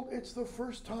we're told it's the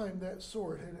first time that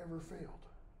sword had ever failed.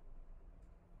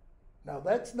 Now,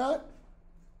 that's not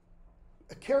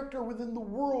a character within the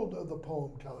world of the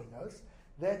poem telling us.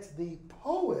 That's the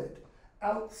poet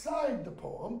outside the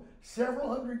poem, several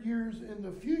hundred years in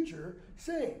the future,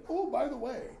 saying, oh, by the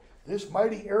way, this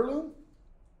mighty heirloom,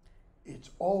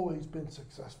 it's always been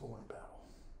successful in battle.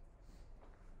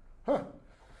 Huh.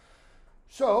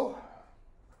 So,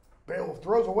 Beowulf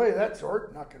throws away that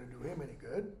sword, not going to do him any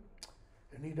good.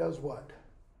 And he does what?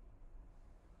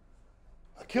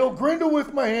 I killed Grendel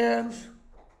with my hands.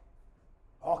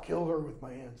 I'll kill her with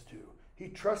my hands too. He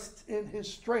trusts in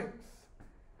his strength,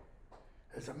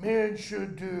 as a man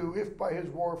should do if by his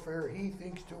warfare he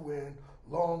thinks to win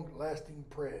long-lasting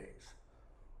praise.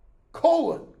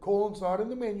 Colon. Colon's not in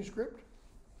the manuscript.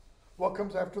 What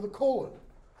comes after the colon?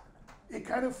 It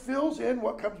kind of fills in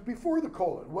what comes before the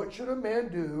colon. What should a man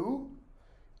do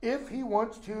if he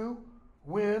wants to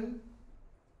win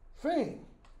fame?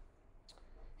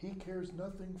 He cares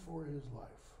nothing for his life.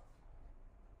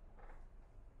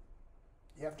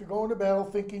 You have to go into battle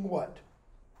thinking what?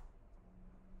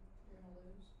 You're gonna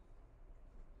lose.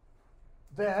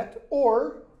 That,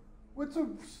 or what's a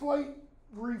slight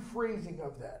rephrasing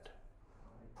of that?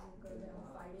 You'll go down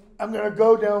fighting. I'm going to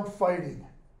go down fighting.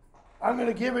 I'm going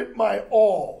to give it my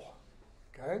all.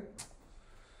 Okay?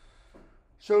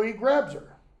 So he grabs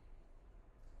her.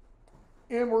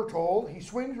 And we're told he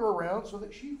swings her around so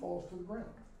that she falls to the ground.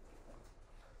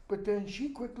 But then she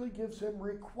quickly gives him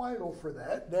requital for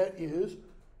that. That is,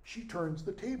 she turns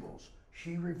the tables.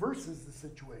 She reverses the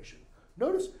situation.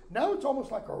 Notice, now it's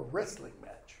almost like a wrestling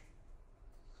match.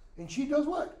 And she does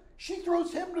what? She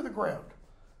throws him to the ground.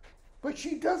 But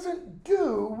she doesn't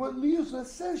do what Lisa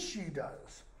says she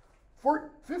does.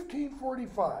 For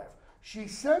 1545, she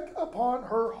set upon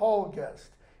her hall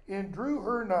guest and drew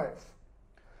her knife.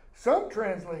 Some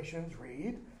translations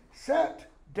read, sat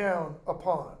down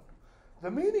upon. The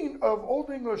meaning of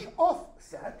Old English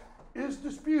offset is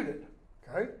disputed.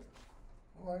 Okay?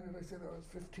 Why did I say that was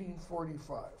 1545?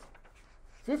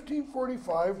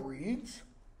 1545 reads,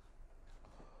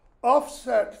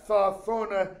 offset tha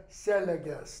thona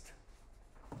selegest.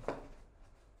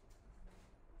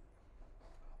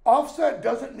 Offset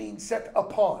doesn't mean set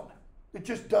upon. It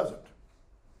just doesn't.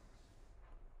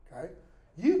 Okay?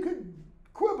 You could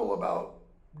quibble about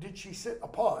did she sit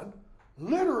upon?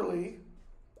 Literally,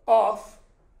 off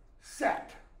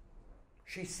sat.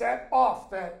 She sat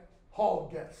off that hall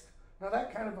guest. Now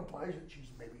that kind of implies that she's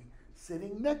maybe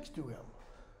sitting next to him.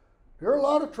 There are a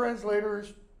lot of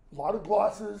translators, a lot of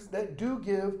glosses that do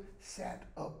give sat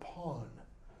upon.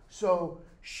 So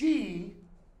she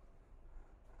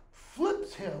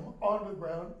flips him onto the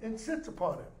ground and sits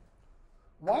upon him.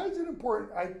 Why is it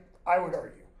important, I would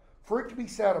argue, for it to be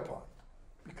sat upon?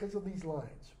 Because of these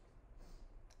lines.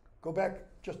 Go back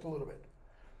just a little bit.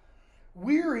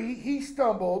 Weary, he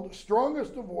stumbled,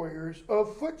 strongest of warriors,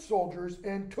 of foot soldiers,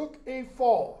 and took a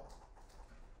fall.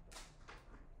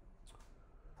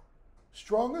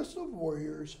 Strongest of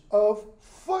warriors, of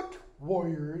foot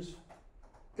warriors,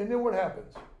 and then what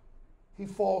happens? He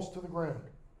falls to the ground.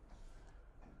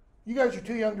 You guys are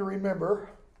too young to remember.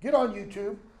 Get on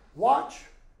YouTube, watch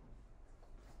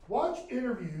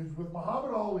interviews with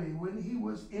Muhammad Ali when he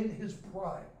was in his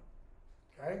prime.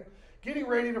 Okay? Getting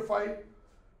ready to fight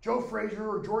Joe Frazier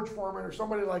or George Foreman or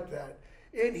somebody like that.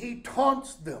 And he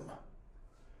taunts them.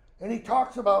 And he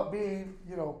talks about being,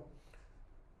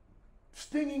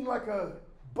 stinging like a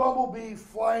bumblebee,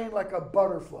 flying like a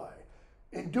butterfly,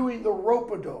 and doing the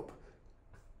rope-a-dope,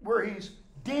 where he's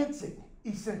dancing,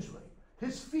 essentially.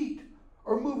 His feet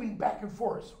are moving back and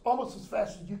forth almost as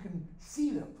fast as you can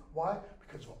see them. Why?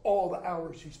 Because of all the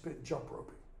hours he spent jump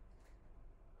roping.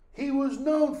 He was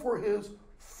known for his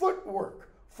footwork.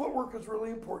 Footwork is really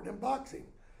important in boxing.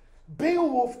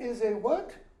 Beowulf is a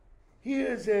what? He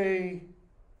is a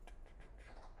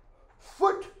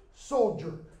foot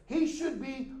soldier. He should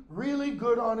be really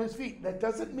good on his feet. That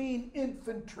doesn't mean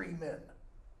infantrymen.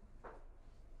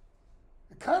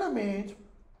 It kind of means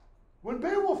when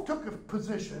Beowulf took a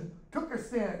position, took a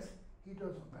stance, he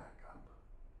doesn't back up.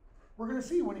 We're going to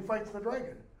see when he fights the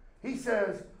dragon. He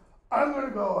says, I'm going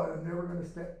to go and I'm never going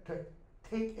to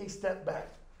take a step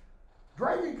back.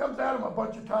 Dragon comes at him a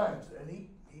bunch of times and he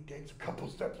takes a couple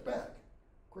steps back.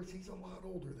 Of course, he's a lot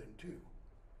older than two.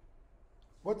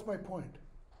 What's my point?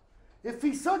 If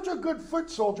he's such a good foot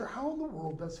soldier, how in the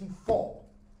world does he fall?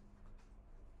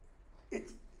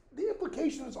 The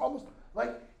implication is almost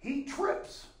like he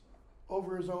trips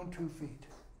over his own 2 feet.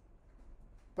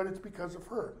 But it's because of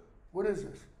her. What is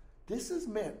this? This is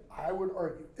meant, I would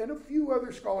argue, and a few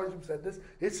other scholars have said this,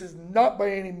 this is not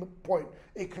by any point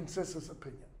a consensus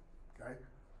opinion. Okay?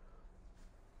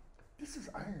 This is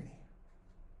irony.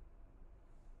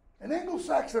 An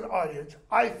Anglo-Saxon audience,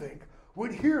 I think,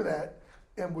 would hear that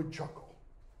and would chuckle.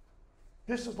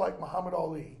 This is like Muhammad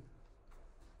Ali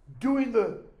doing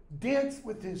the dance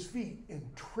with his feet and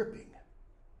tripping.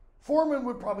 Foreman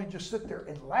would probably just sit there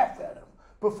and laugh at him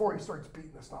before he starts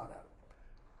beating the snot out of him.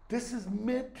 This is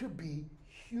meant to be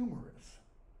humorous.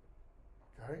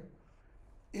 Okay?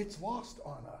 It's lost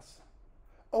on us.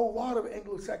 A lot of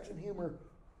Anglo-Saxon humor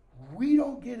we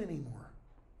don't get anymore.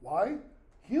 Why?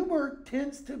 Humor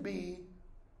tends to be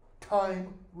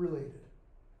time related.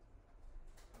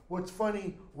 What's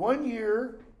funny 1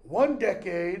 year, 1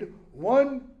 decade,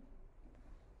 1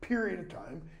 period of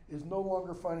time is no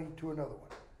longer funny to another one.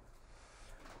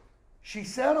 She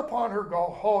sat upon her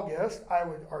hall guest, I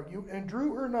would argue, and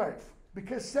drew her knife.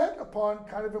 Because sat upon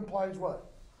kind of implies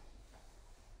what?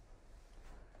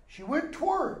 She went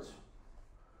towards.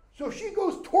 So she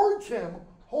goes towards him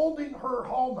holding her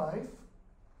hall knife.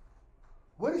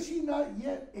 What is she not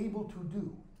yet able to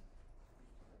do?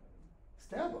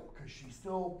 Stab him, because she's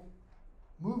still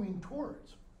moving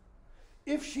towards.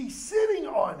 If she's sitting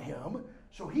on him,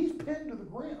 so he's pinned to the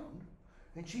ground,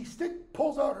 and she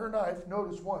pulls out her knife,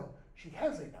 notice 1, she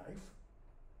has a knife.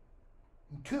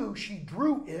 And 2, she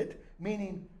drew it,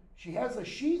 meaning she has a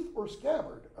sheath or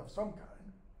scabbard of some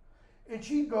kind. And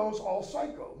she goes all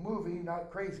psycho, moving, not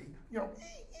crazy,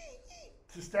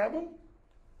 to stab him.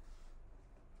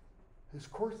 His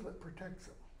corselet protects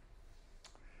him.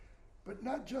 But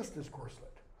not just his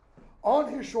corselet.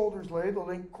 On his shoulders lay the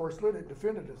linked corselet. It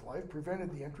defended his life,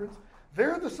 prevented the entrance.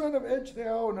 There the son of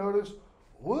Ecgtheow, notice,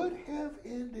 would have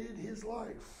ended his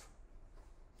life.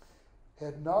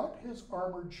 Had not his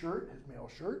armored shirt, his mail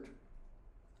shirt,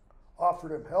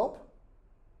 offered him help,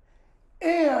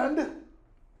 and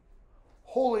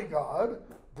holy God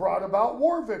brought about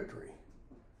war victory.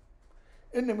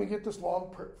 And then we get this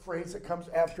long phrase that comes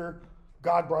after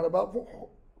God brought about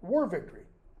war victory.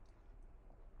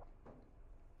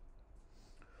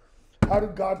 How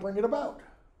did God bring it about?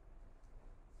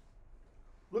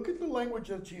 Look at the language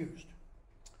that's used.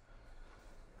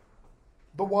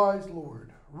 The wise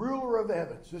Lord, ruler of the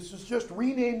heavens. This is just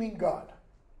renaming God.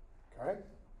 Okay?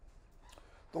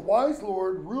 The wise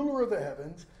Lord, ruler of the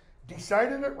heavens,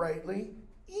 decided it rightly,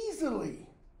 easily.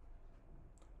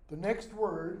 The next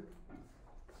word,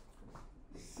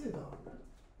 Sidon,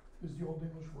 is the Old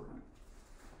English word.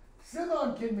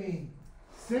 Sidon can mean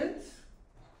since,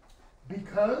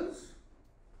 because,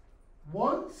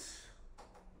 once,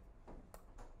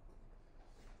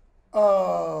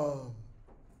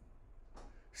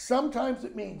 sometimes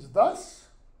it means thus.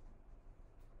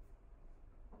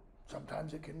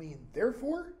 Sometimes it can mean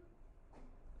therefore.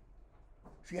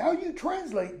 See, how you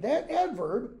translate that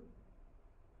adverb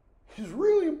is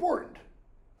really important.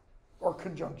 Or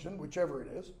conjunction, whichever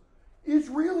it is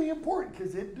really important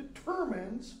because it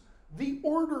determines the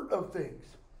order of things.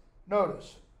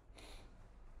 Notice.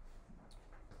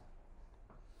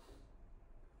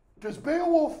 Does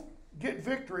Beowulf get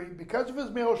victory because of his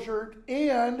mail shirt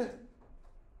and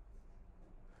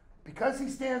because he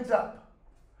stands up?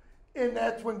 And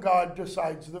that's when God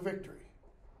decides the victory.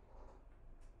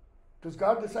 Does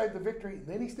God decide the victory and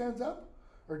then he stands up?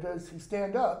 Or does he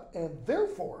stand up and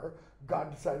therefore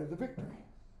God decided the victory?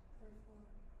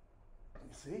 You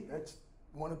see, that's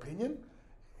one opinion.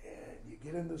 And you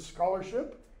get into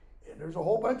scholarship and there's a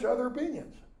whole bunch of other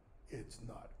opinions. It's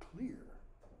not clear.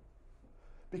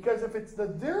 Because if it's the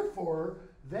therefore,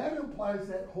 that implies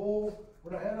that whole,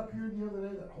 what I had up here the other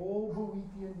day, that whole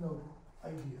Boethian note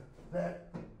idea. That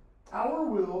our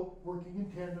will working in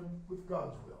tandem with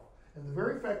God's will. And the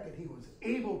very fact that he was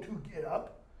able to get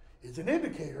up is an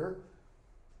indicator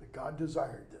that God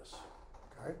desired this.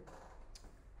 Okay?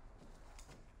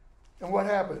 And what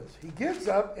happens? He gets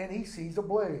up and he sees a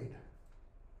blade.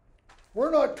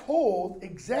 We're not told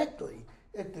exactly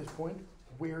at this point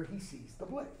where he sees the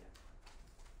blade.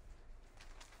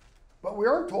 But we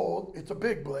are told it's a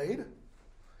big blade.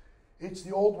 It's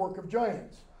the old work of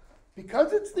giants.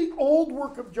 Because it's the old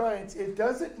work of giants, it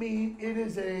doesn't mean it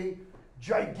is a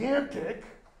gigantic,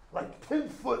 like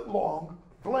 10-foot long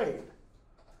blade.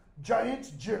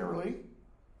 Giants generally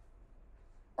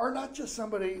are not just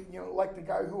somebody, like the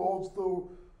guy who holds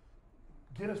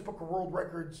the Guinness Book of World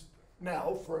Records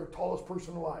now for the tallest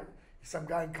person alive. Some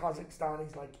guy in Kazakhstan,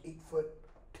 he's like 8 foot,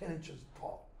 10 inches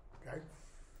tall. Okay?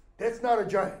 That's not a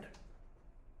giant.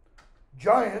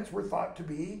 Giants were thought to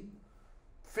be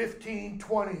 15,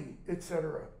 20,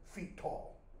 etc. feet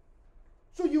tall.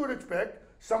 So you would expect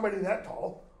somebody that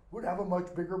tall would have a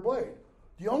much bigger blade.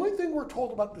 The only thing we're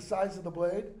told about the size of the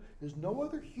blade is no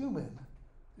other human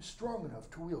is strong enough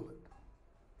to wield it.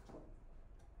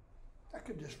 That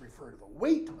could just refer to the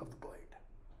weight of the blade.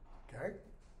 Okay?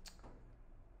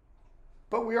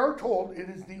 But we are told it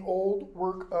is the old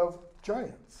work of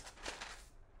giants.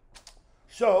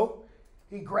 So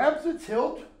he grabs its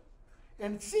hilt,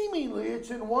 and seemingly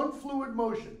it's in one fluid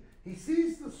motion. He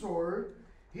sees the sword,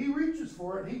 he reaches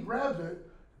for it, he grabs it.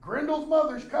 Grendel's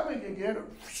mother's coming again.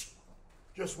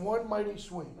 Just one mighty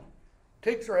swing.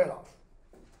 Takes her head off.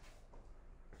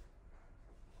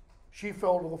 She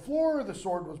fell to the floor, the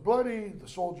sword was bloody, the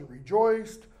soldier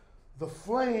rejoiced. The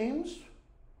flames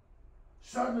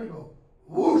suddenly go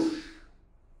whoosh.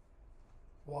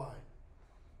 Why?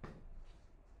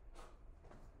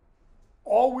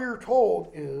 All we're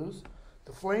told is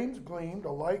the flames gleamed,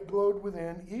 a light glowed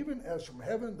within, even as from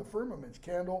heaven the firmament's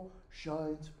candle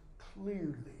shines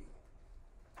clearly.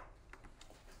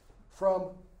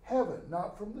 From heaven,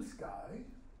 not from the sky.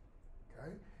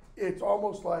 Okay? It's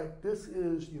almost like this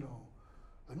is,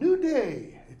 a new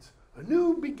day. It's a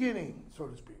new beginning, so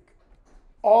to speak.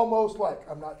 Almost like.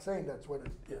 I'm not saying that's what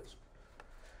it is.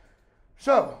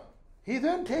 So, he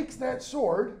then takes that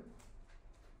sword.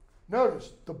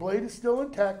 Notice, the blade is still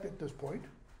intact at this point.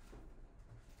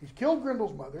 He's killed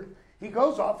Grendel's mother. He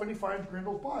goes off and he finds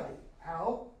Grendel's body.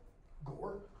 How?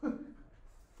 Gore.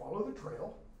 Follow the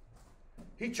trail.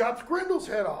 He chops Grendel's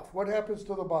head off. What happens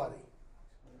to the body?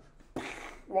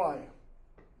 Why?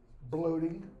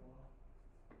 Bloating.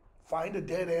 Find a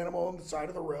dead animal on the side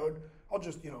of the road. I'll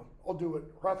just, I'll do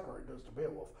what Hrothgar does to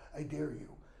Beowulf. I dare you.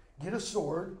 Get a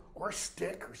sword or a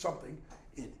stick or something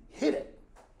and hit it.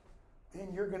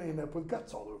 And you're going to end up with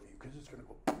guts all over you because it's going to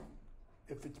go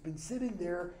if it's been sitting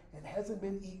there and hasn't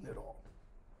been eaten at all.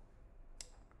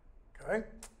 Okay?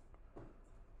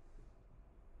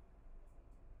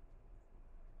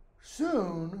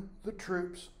 Soon the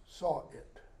troops saw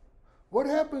it. What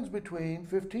happens between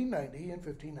 1590 and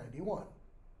 1591?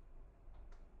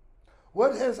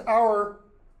 What has our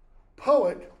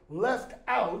poet left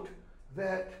out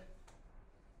that,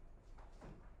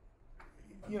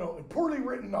 in poorly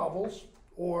written novels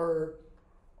or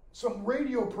some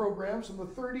radio programs in the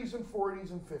 30s and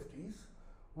 40s and 50s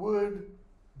would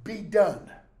be done?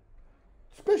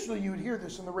 Especially you'd hear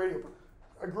this in the radio.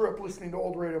 I grew up listening to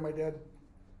old radio. My dad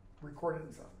recorded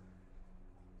and stuff.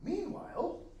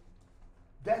 Meanwhile,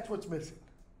 that's what's missing.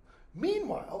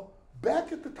 Meanwhile,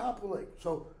 back at the top of the lake.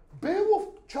 So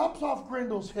Beowulf chops off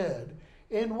Grendel's head,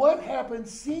 and what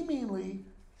happens seemingly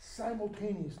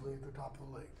simultaneously at the top of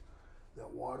the lake? The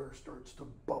water starts to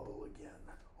bubble again.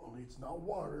 Only it's not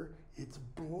water, it's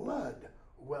blood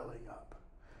welling up.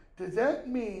 Does that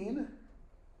mean,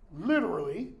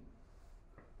 literally,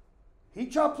 he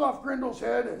chops off Grendel's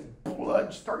head and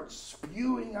blood starts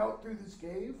spewing out through this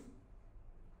cave?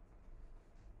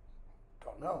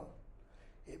 Don't know.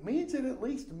 It means it at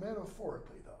least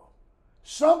metaphorically, though.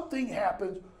 Something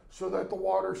happens so that the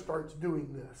water starts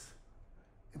doing this.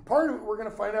 And part of it, we're going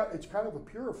to find out, it's kind of a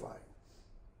purifying.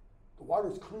 The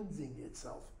water's cleansing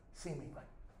itself, seemingly.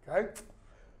 Okay?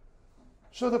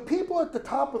 So the people at the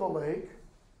top of the lake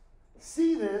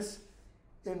see this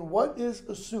in what is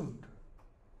assumed.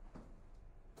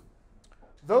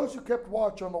 Those who kept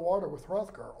watch on the water with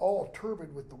Hrothgar, all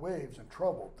turbid with the waves and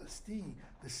troubled, the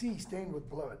sea stained with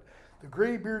blood. The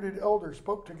gray-bearded elders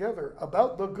spoke together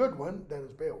about the good one, that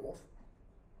is Beowulf,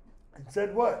 and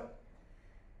said what?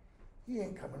 He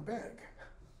ain't coming back.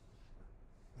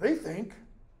 They think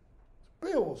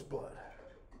it's Beowulf's blood.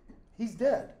 He's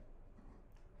dead.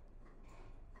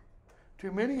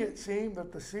 To many it seemed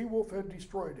that the sea wolf had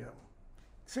destroyed him.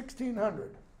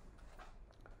 1600.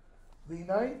 The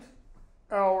night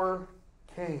hour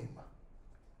came.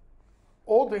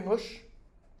 Old English,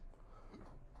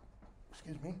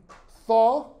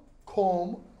 thaw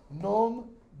com non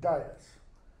dies.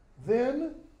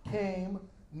 Then came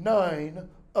 9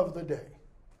 of the day.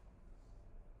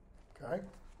 Okay?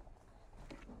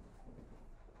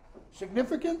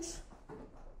 Significance?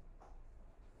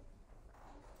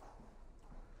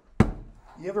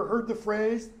 You ever heard the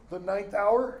phrase, the 9th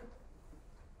hour?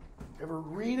 Ever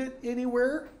read it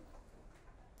anywhere?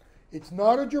 It's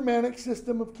not a Germanic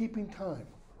system of keeping time.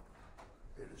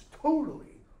 It is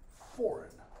totally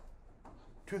foreign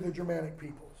to the Germanic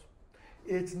peoples.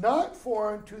 It's not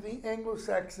foreign to the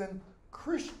Anglo-Saxon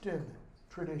Christian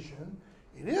tradition.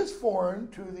 It is foreign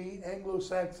to the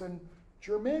Anglo-Saxon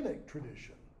Germanic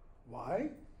tradition. Why?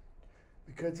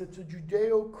 Because it's a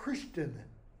Judeo-Christian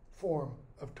form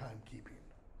of timekeeping.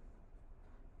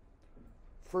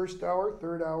 first hour,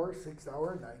 third hour, sixth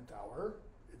hour, ninth hour,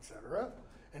 etc.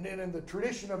 And then in the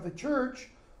tradition of the church,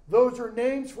 those are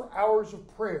names for hours of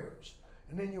prayers.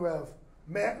 And then you have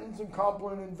matins and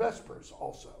compline and vespers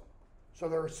also. So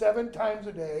there are 7 times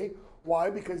a day. Why?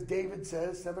 Because David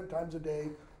says 7 times a day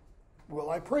will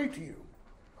I pray to you.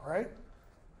 All right?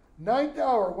 Ninth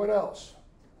hour, what else?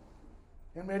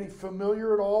 Anybody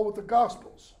familiar at all with the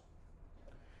Gospels?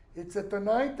 It's at the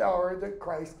ninth hour that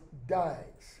Christ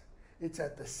dies. It's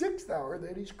at the 6th hour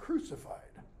that he's crucified.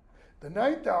 The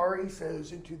ninth hour, he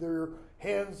says, into their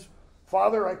hands,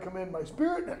 Father, I commend my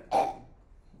spirit, and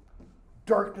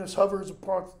darkness hovers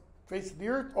upon the face of the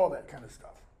earth, all that kind of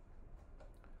stuff.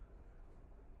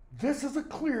 This is a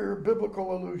clear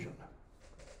biblical allusion.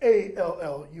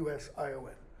 Allusion.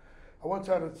 I once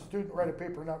had a student write a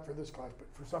paper, not for this class, but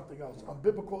for something else, on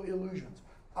biblical illusions.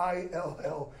 Illusions.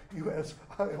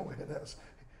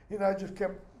 I just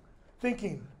kept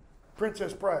thinking,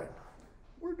 Princess Bride.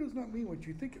 Word does not mean what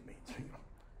you think it means.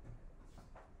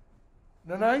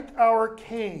 The ninth hour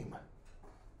came.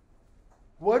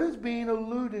 What is being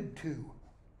alluded to?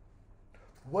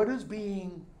 What is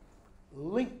being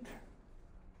linked?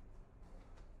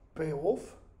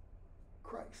 Beowulf,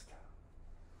 Christ.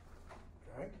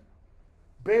 Okay?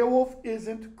 Beowulf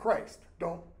isn't Christ.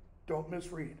 Don't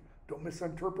misread. Don't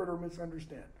misinterpret or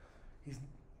misunderstand.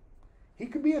 He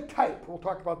could be a type. We'll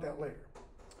talk about that later.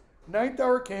 Ninth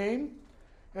hour came,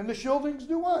 and the Scyldings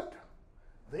do what?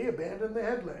 They abandon the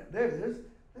headland. That is,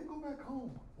 they go back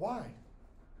home. Why?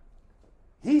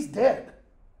 He's dead,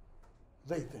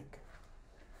 they think.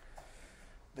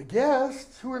 The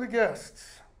guests, who are the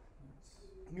guests?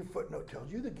 Your footnote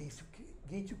tells you the geese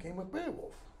who came with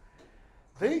Beowulf.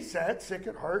 They sat sick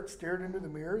at heart, stared into the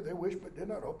mirror. They wished but did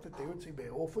not hope that they would see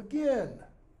Beowulf again.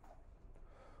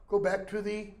 Go back to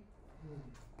the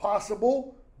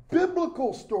possible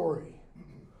biblical story.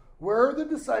 Where are the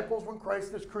disciples when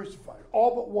Christ is crucified?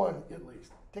 All but one, at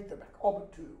least. Take that back. All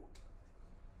but 2.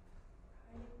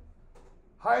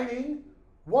 Hiding.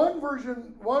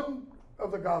 One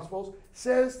of the Gospels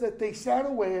says that they sat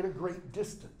away at a great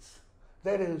distance.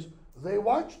 That is, they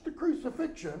watched the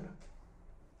crucifixion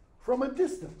from a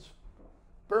distance.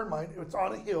 Bear in mind, it's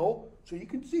on a hill, so you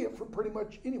can see it from pretty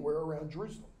much anywhere around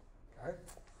Jerusalem. Okay?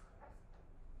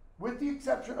 With the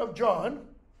exception of John,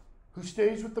 who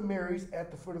stays with the Marys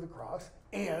at the foot of the cross,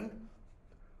 and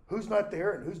who's not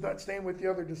there and who's not staying with the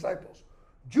other disciples?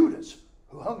 Judas,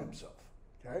 who hung himself.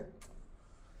 Okay?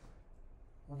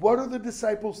 What are the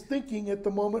disciples thinking at the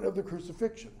moment of the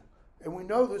crucifixion? And we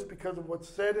know this because of what's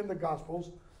said in the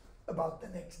Gospels about the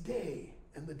next day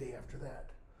and the day after that.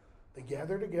 They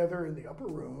gather together in the upper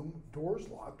room, doors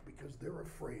locked because they're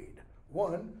afraid.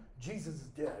 1, Jesus is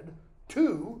dead.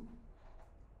 2,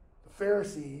 the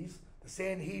Pharisees, the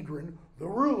Sanhedrin, the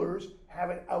rulers have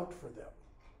it out for them.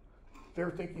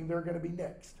 They're thinking they're going to be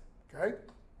next. Okay?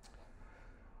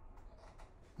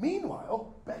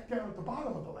 Meanwhile, back down at the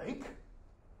bottom of the lake,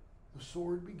 the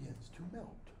sword begins to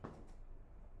melt.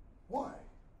 Why?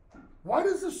 Why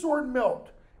does the sword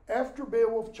melt after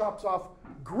Beowulf chops off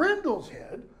Grendel's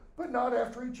head, but not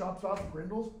after he chops off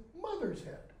Grendel's mother's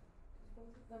head? Both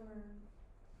of them are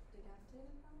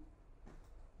decapitated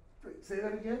now? Wait, say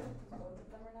that again? Both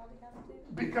of them are now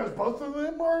decapitated? Because both of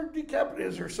them are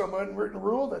decapitated. Is there some unwritten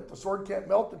rule that the sword can't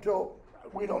melt until...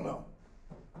 We don't know.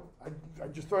 I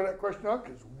just throw that question out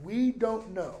because we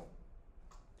don't know.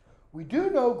 We do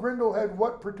know Grendel had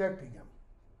what protecting him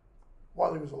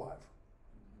while he was alive?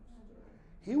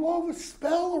 He wove a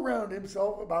spell around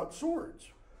himself about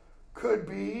swords. Could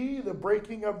be the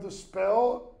breaking of the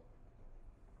spell.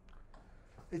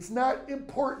 It's not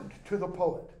important to the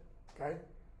poet. Okay?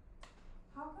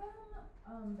 How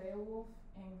come Beowulf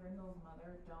and Grendel's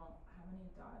mother don't have any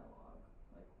dialogue,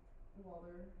 like while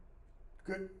they're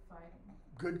fighting?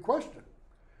 Good question.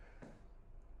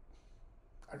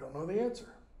 I don't know the answer.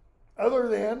 Other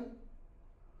than,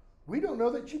 we don't know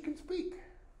that she can speak.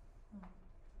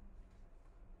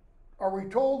 Are we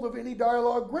told of any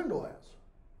dialogue Grendel has?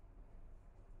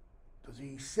 Does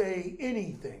he say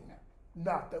anything?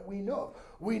 Not that we know.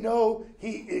 We know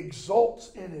he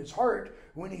exults in his heart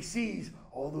when he sees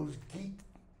all those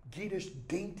geatish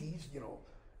dainties,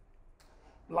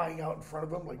 lying out in front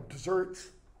of him like desserts.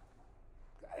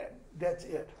 That's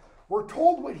it. We're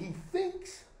told what he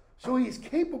thinks, so he's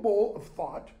capable of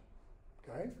thought.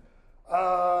 Okay?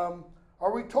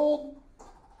 Are we told...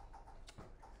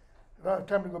 I don't have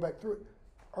time to go back through it.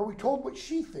 Are we told what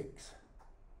she thinks?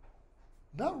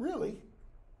 Not really.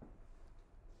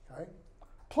 Okay?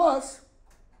 Plus,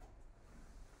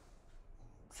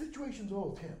 situation's a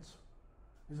little tense.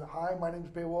 He said, hi, my name's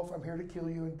Beowulf. I'm here to kill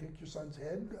you and take your son's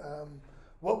head.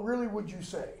 what really would you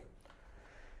say?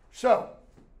 So,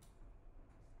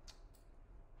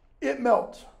 it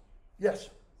melts. Yes?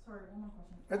 Sorry, one more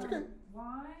question. That's okay.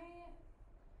 Why?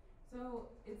 So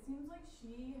it seems like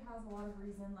she has a lot of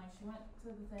reason. Like she went to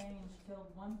the thing and she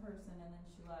killed one person and then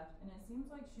she left. And it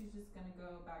seems like she's just gonna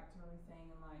go back to her thing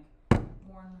and like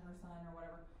mourn her son or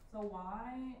whatever. So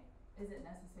why is it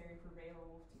necessary for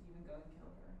Beowulf to even go and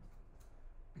kill her?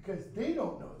 Because they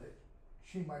don't know that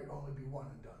she might only be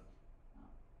one and done.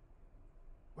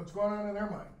 What's going on in their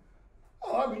mind?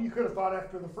 Oh, I mean, you could have thought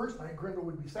after the first night Grendel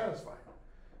would be satisfied.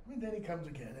 I mean, then he comes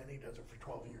again and he does it for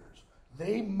 12 years.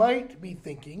 They might be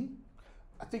thinking,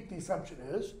 I think the assumption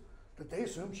is, that they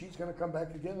assume she's going to come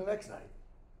back again the next night.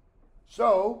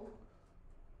 So,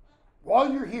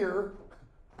 while you're here,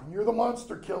 and you're the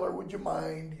monster killer, would you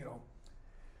mind,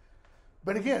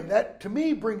 But again, that to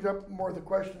me brings up more the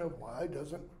question of why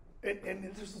doesn't,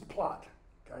 and this is plot,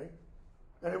 okay?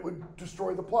 And it would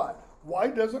destroy the plot. Why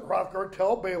doesn't Hrothgar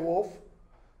tell Beowulf,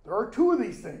 there are two of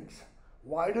these things?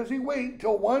 Why does he wait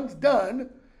until one's done,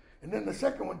 and then the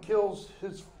second one kills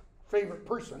his favorite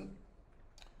person?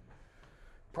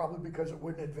 Probably because it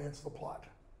wouldn't advance the plot,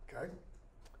 okay?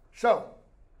 So,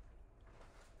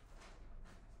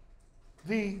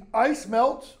 the ice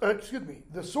melts,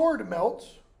 the sword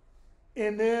melts,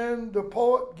 and then the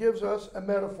poet gives us a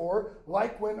metaphor,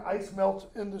 like when ice melts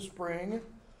in the spring.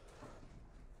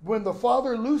 When the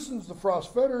Father loosens the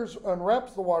frost fetters,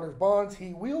 unwraps the water's bonds,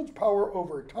 he wields power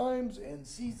over times and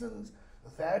seasons.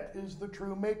 That is the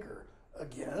true maker.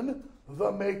 Again,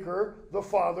 the maker, the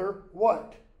Father,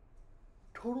 what?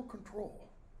 Total control.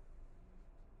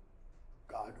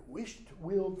 God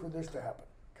willed for this to happen.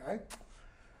 Okay?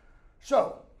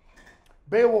 So,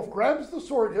 Beowulf grabs the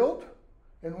sword hilt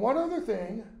and one other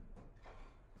thing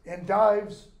and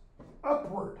dives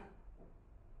upward.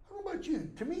 I don't know about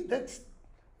you. To me,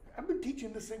 I've been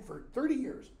teaching this thing for 30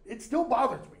 years. It still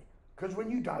bothers me. Because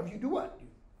when you dive, you do what? You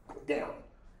go down.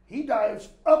 He dives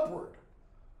upward.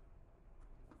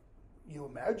 You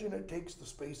imagine it takes the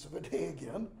space of a day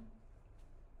again.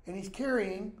 And he's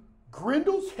carrying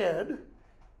Grendel's head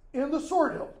in the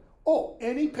sword hilt. Oh,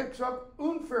 and he picks up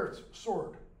Unferth's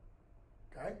sword.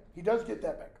 Okay? He does get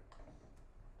that back.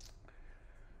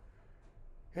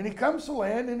 And he comes to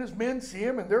land, and his men see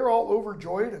him, and they're all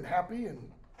overjoyed and happy and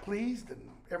pleased and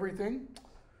everything.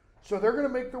 So they're going to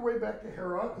make their way back to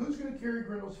Heorot. Who's going to carry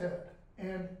Grendel's head?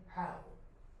 And how?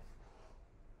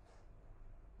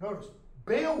 Notice,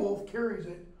 Beowulf carries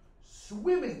it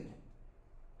swimming,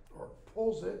 or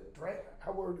pulls it,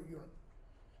 however you know.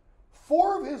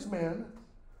 4 of his men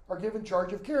are given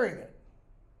charge of carrying it.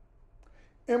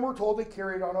 And we're told they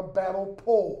carry it on a battle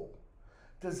pole.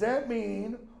 Does that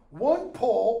mean one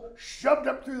pole shoved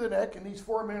up through the neck and these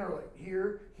 4 men are like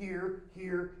here, here,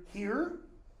 here, here?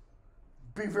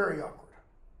 Be very awkward.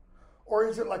 Or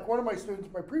is it like one of my students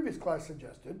in my previous class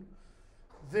suggested,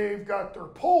 they've got their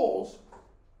poles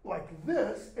like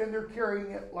this and they're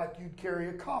carrying it like you'd carry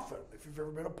a coffin if you've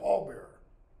ever been a pallbearer,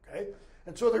 okay?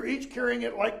 And so they're each carrying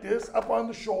it like this up on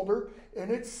the shoulder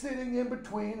and it's sitting in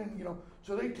between and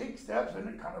so they take steps and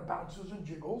it kind of bounces and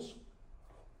jiggles.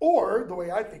 Or, the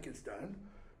way I think it's done,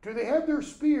 do they have their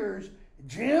spears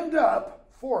jammed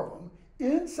up, 4 of them,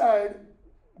 inside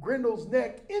Grendel's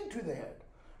neck into the head?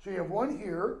 So you have one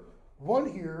here,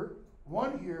 one here,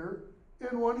 one here,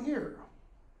 and one here.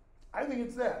 I think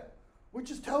it's that, which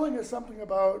is telling us something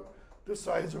about the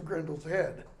size of Grendel's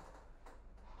head.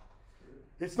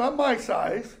 It's not my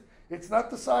size. It's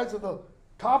not the size of the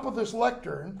top of this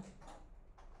lectern.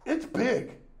 It's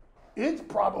big. It's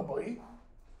probably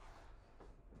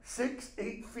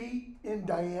 6-8 feet in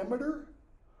diameter,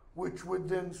 which would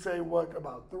then say what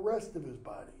about the rest of his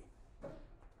body?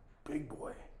 Big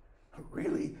boy.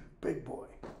 Really big boy.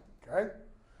 Okay?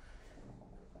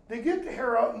 They get to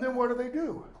Heorot, and then what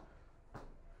do?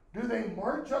 Do they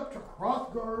march up to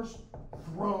Hrothgar's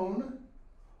throne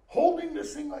holding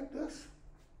this thing like this?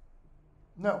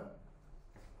 No.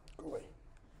 Go away.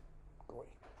 Go away.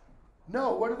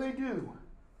 No, what do?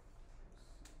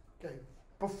 Okay.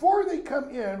 Before they come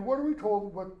in, what are we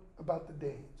told about the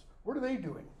Danes? What are they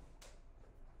doing?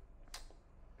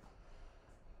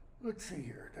 Let's see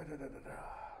here.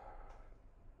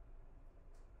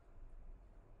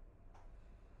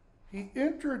 He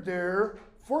entered there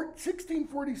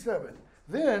 1647.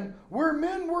 Then, where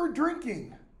men were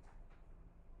drinking.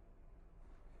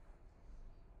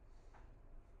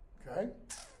 Okay?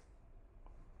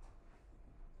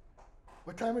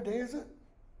 What time of day is it?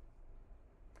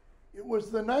 It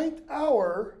was the 9th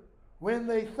hour when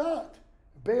they thought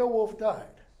Beowulf died.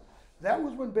 That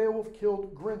was when Beowulf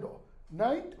killed Grendel.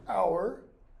 9th hour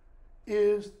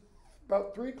is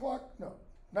about 3 o'clock, no,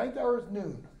 ninth hour is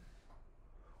noon.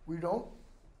 We don't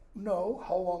know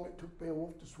how long it took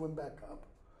Beowulf to swim back up,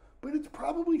 but it's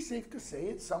probably safe to say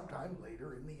it's sometime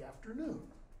later in the afternoon.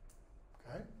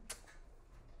 Okay?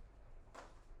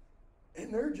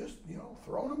 And they're just,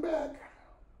 throwing him back.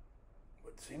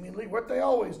 But seemingly what they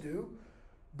always do.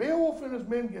 Beowulf and his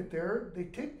men get there, they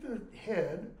take the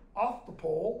head off the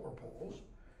pole or poles,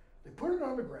 they put it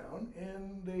on the ground,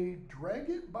 and they drag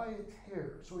it by its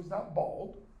hair so he's not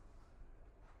bald.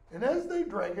 And as they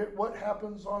drag it, what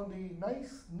happens on the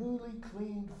nice, newly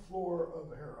cleaned floor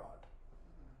of Herod?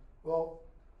 Well,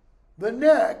 the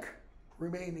neck,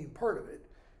 remaining part of it,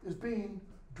 is being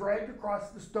dragged across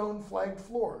the stone-flagged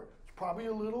floor. It's probably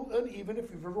a little uneven if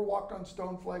you've ever walked on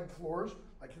stone-flagged floors,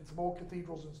 like in some old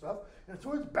cathedrals and stuff. And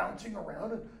so it's bouncing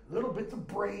around, and little bits of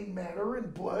brain matter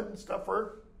and blood and stuff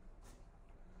are...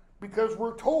 Because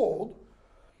we're told,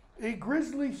 a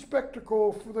grisly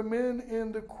spectacle for the men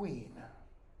and the queen.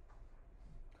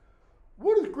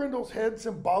 What is Grendel's head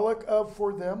symbolic of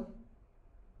for them?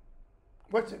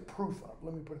 What's it proof of?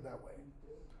 Let me put it that way.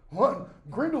 One,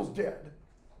 Grendel's dead.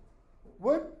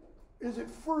 What is it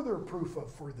further proof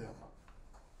of for them?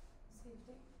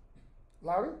 Safety.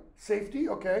 Louder? Safety,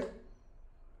 okay.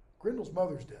 Grendel's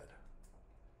mother's dead.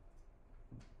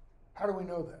 How do we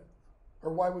know that?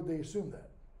 Or why would they assume that?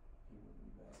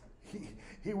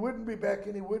 He wouldn't be back,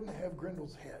 and he wouldn't have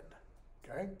Grendel's head.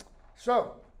 Okay?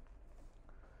 So,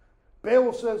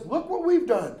 Beowulf says, look what we've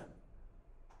done.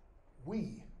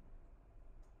 We.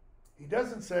 He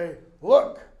doesn't say,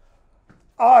 look,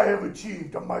 I have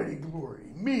achieved a mighty glory.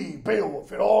 Me,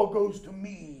 Beowulf, it all goes to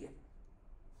me.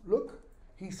 Look,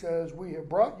 he says, we have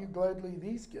brought you gladly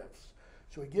these gifts.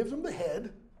 So he gives them the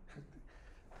head,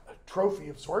 a trophy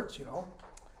of sorts,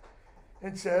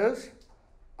 and says,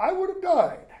 I would have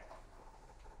died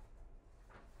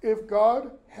if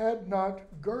God had not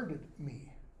guarded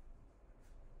me.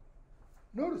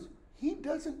 Notice, he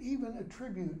doesn't even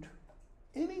attribute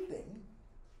anything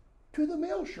to the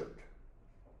mail shirt.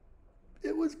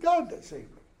 It was God that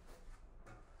saved me.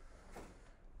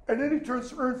 And then he turns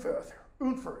to Unferth.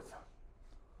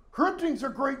 Hrunting's a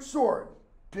great sword.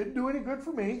 Didn't do any good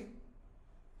for me.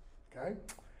 Okay?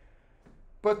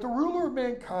 But the ruler of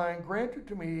mankind granted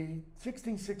to me,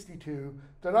 1662,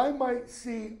 that I might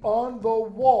see on the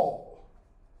wall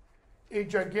a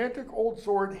gigantic old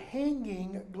sword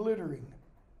hanging, glittering.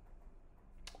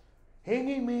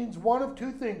 Hanging means one of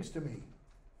two things to me.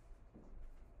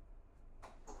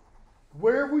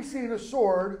 Where have we seen a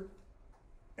sword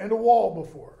and a wall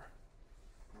before?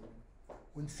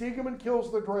 When Siegmund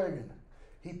kills the dragon,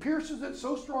 he pierces it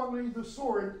so strongly the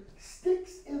sword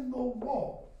sticks in the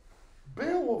wall.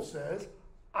 Beowulf says,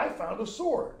 I found a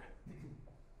sword.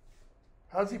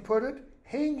 How does he put it?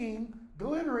 Hanging,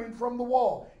 glittering from the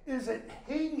wall. Is it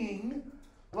hanging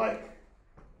like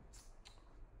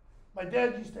my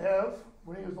dad used to have,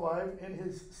 when he was alive, in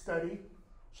his study,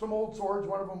 some old swords.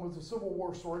 One of them was a Civil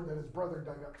War sword that his brother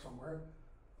dug up somewhere.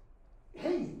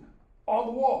 Hanging on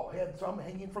the wall. He had some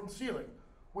hanging from the ceiling.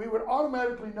 We would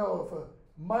automatically know if a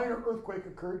minor earthquake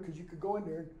occurred because you could go in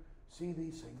there and see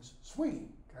these things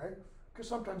swinging, okay? Because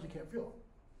sometimes you can't feel them.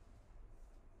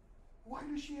 Why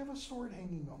does she have a sword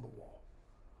hanging on the wall?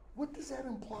 What does that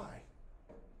imply?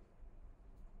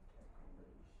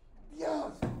 Yeah,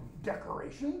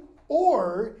 decoration.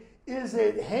 Or is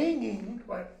it hanging,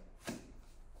 like,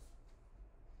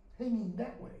 hanging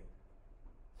that way,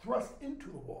 thrust into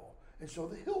the wall? And so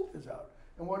the hilt is out.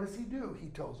 And what does he do? He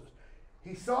tells us.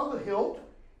 He saw the hilt,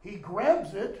 he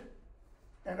grabs it,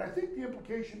 and I think the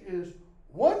implication is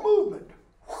one movement,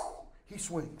 he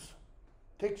swings,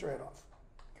 takes her head off.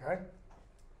 Okay?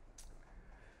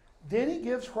 Then he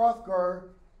gives Hrothgar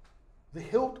the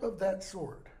hilt of that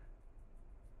sword.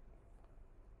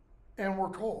 And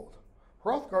we're told,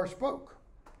 Hrothgar spoke,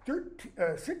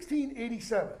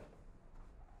 1687.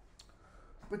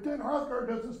 But then Hrothgar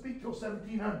doesn't speak till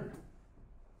 1700.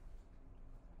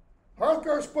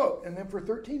 Hrothgar spoke, and then for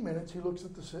 13 minutes he looks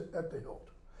at the hilt.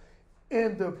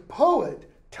 And the poet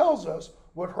tells us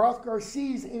what Hrothgar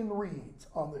sees and reads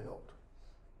on the hilt.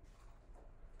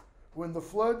 When the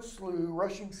flood slew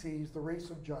rushing seas, the race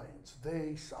of giants,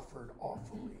 they suffered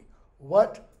awfully.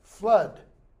 What flood?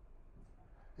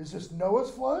 Is this Noah's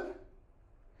flood?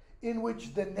 In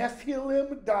which the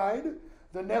Nephilim died?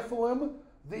 The Nephilim,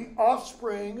 the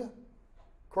offspring,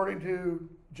 according to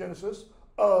Genesis,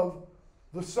 of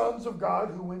the sons of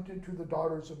God who went into the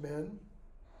daughters of men,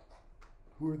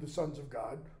 who are the sons of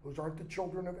God. Those aren't the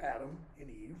children of Adam and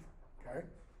Eve. Okay?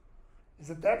 Is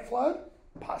it that flood?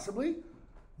 Possibly.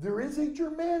 There is a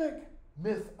Germanic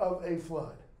myth of a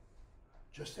flood.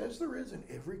 just as there is in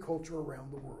every culture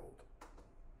around the world.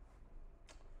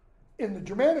 In the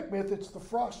Germanic myth, it's the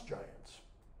frost giants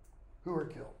who are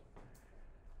killed.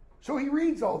 So he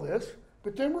reads all this,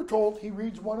 but then we're told he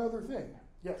reads one other thing.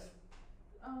 Yes?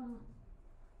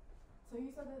 So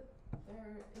you said that there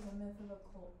is a myth of a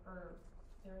cult, or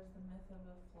there's the myth of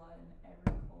a flood in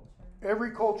every culture.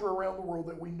 Every culture around the world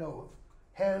that we know of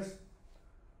has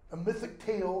a mythic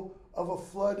tale of a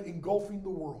flood engulfing the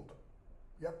world.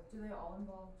 Yep. Do they all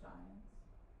involve giants?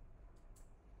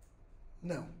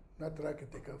 No, not that I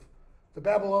could think of. The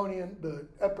Babylonian, the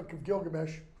Epic of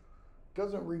Gilgamesh,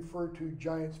 doesn't refer to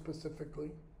giants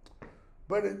specifically,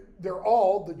 but they're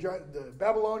all, the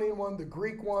Babylonian one, the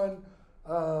Greek one,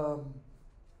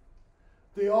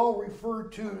 they all refer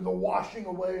to the washing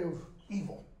away of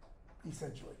evil,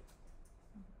 essentially.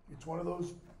 It's one of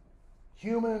those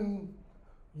human,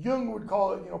 Jung would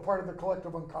call it, part of the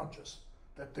collective unconscious,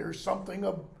 that there's something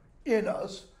in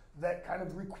us that kind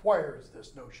of requires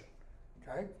this notion,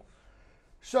 okay?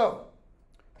 So,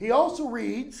 he also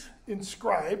reads,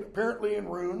 inscribed, apparently in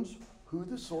runes, who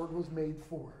the sword was made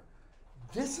for.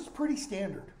 This is pretty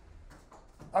standard.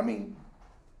 I mean,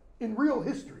 in real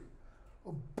history,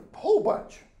 a whole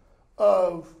bunch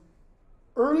of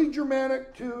early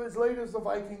Germanic to as late as the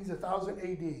Vikings, 1000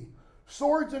 AD,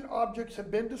 swords and objects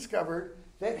have been discovered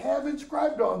that have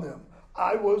inscribed on them,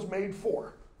 I was made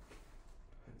for.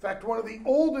 In fact, one of the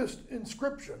oldest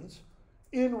inscriptions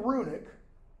in runic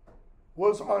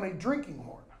was on a drinking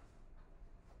horn.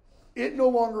 It no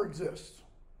longer exists.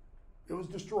 It was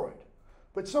destroyed.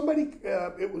 But somebody,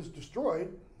 it was destroyed.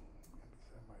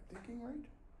 Am I thinking right?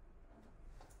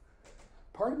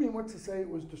 Part of me wants to say it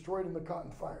was destroyed in the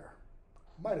Cotton Fire.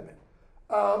 Might have been.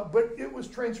 But it was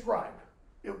transcribed.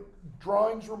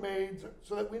 Drawings were made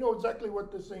so that we know exactly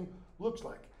what this thing looks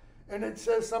like. And it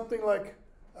says something like,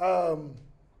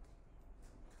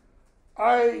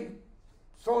 I,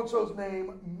 so-and-so's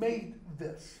name, made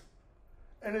this.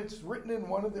 And it's written in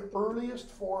one of the earliest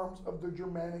forms of the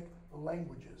Germanic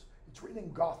languages. It's written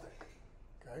in Gothic,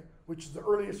 okay, which is the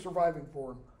earliest surviving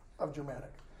form of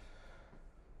Germanic.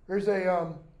 There's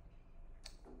a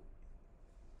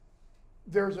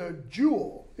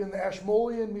jewel in the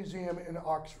Ashmolean Museum in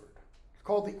Oxford. It's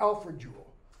called the Alfred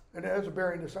Jewel, and it has a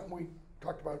bearing to something we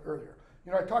talked about earlier.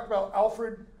 I talked about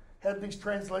Alfred had these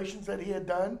translations that he had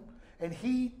done, and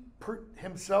he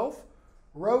himself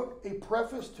wrote a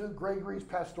preface to Gregory's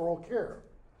Pastoral Care.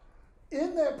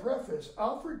 In that preface,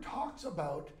 Alfred talks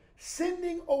about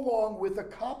sending along with a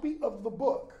copy of the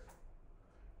book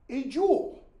a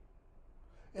jewel.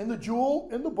 And the jewel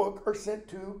and the book are sent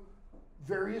to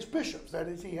various bishops. That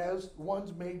is, he has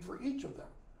ones made for each of them.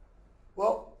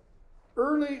 Well,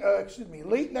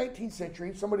 late 19th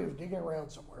century, somebody was digging around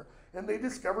somewhere, and they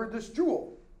discovered this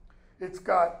jewel. It's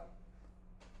got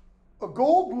a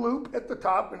gold loop at the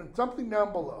top and something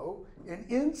down below, and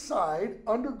inside,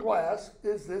 under glass,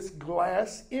 is this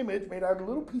glass image made out of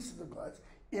little pieces of glass,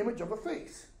 image of a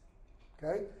face.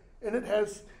 Okay? And it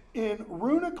has, in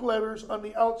runic letters on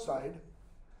the outside,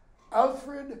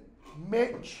 Alfred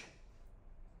Mech, and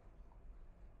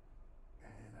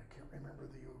I can't remember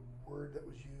the word that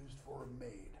was used for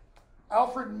made.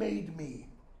 Alfred made me,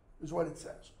 is what it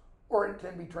says. Or it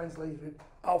can be translated,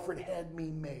 Alfred had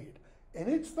me made. And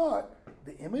it's not,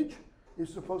 the image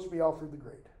is supposed to be Alfred the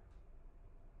Great.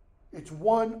 It's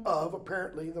one of,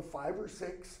 apparently, the 5 or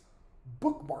 6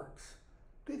 bookmarks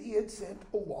that he had sent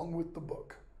along with the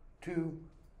book to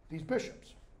these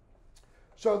bishops.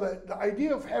 So the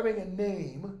idea of having a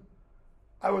name,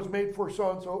 I was made for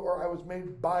so-and-so, or I was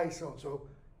made by so-and-so,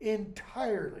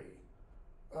 entirely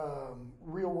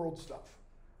real-world stuff.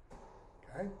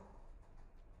 Okay?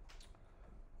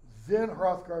 Then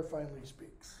Hrothgar finally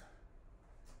speaks.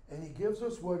 And he gives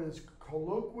us what is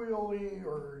colloquially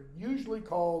or usually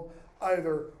called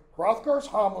either Hrothgar's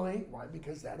homily, why?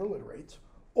 Because that alliterates,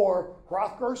 or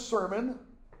Hrothgar's sermon,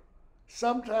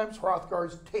 sometimes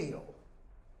Hrothgar's tale.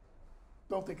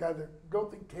 Don't think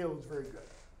tale is very good.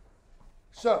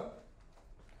 So,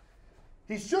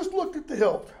 he's just looked at the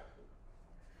hilt,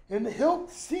 and the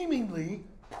hilt seemingly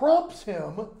prompts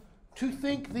him to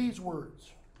think these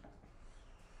words.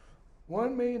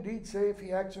 One may indeed say, if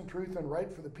he acts in truth and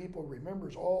right for the people,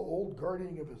 remembers all old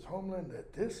guarding of his homeland,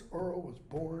 that this earl was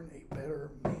born a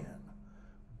better man.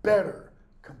 Better,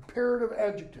 comparative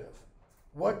adjective.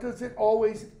 What does it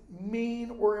always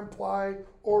mean or imply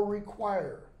or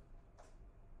require?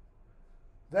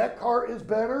 That car is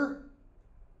better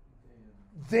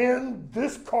than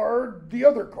this car, the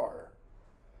other car.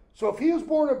 So if he was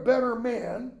born a better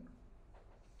man,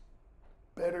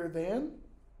 better than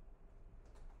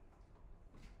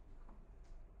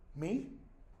me,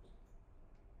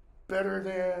 better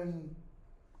than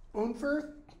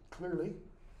Unferth? Clearly.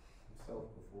 Himself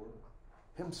before.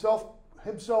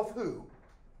 Himself who?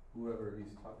 Whoever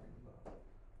he's talking about.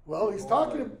 Well, he's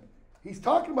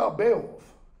talking about Beowulf.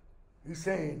 He's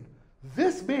saying,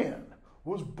 this man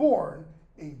was born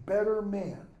a better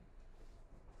man.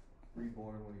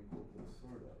 Reborn when he pulled the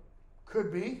sword out.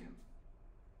 Could be.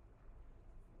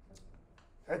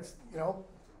 That's,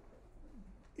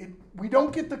 we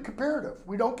don't get the comparative.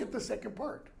 We don't get the second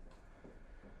part.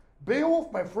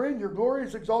 Beowulf, my friend, your glory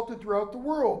is exalted throughout the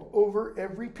world over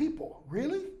every people.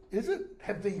 Really? Is it?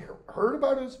 Have they heard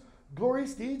about his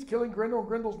glorious deeds, killing Grendel and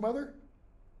Grendel's mother?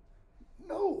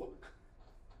 No.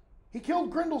 He killed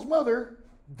Grendel's mother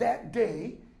that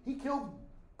day. He killed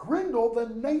Grendel the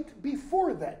night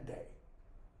before that day.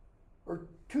 Or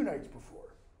 2 nights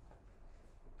before.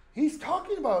 He's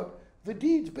talking about the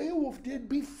deeds Beowulf did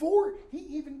before he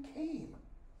even came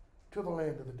to the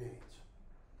land of the Danes.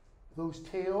 Those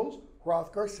tales,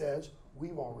 Hrothgar says,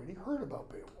 we've already heard about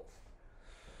Beowulf.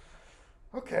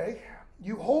 Okay,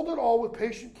 you hold it all with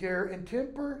patient care and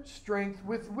temper strength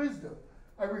with wisdom.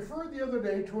 I referred the other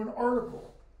day to an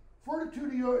article,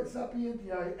 Fortitudo et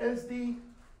Sapientiae, as the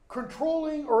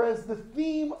controlling or as the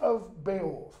theme of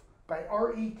Beowulf by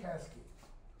R.E. Caskey.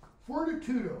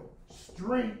 Fortitudo,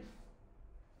 strength,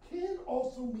 can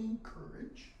also mean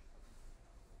courage.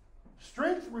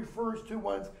 Strength refers to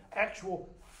one's actual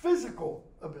physical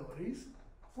abilities.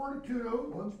 Fortitudo,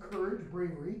 one's courage,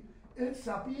 bravery, and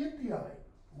sapientiae,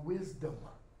 wisdom.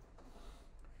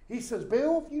 He says,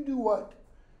 Beowulf, you do what?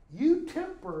 You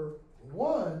temper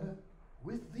one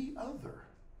with the other.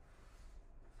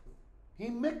 He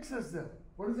mixes them.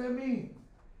 What does that mean?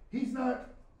 He's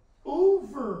not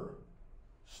over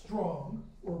strong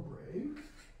or brave,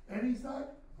 and he's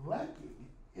not lacking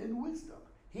in wisdom.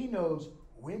 He knows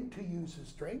when to use his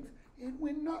strength and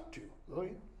when not to.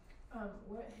 Lillian?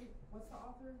 What's the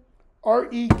author?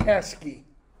 R.E. Caskey.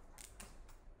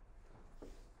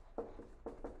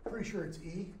 Pretty sure it's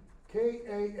E.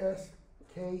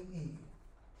 K-A-S-K-E.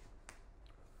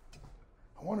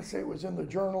 I want to say it was in the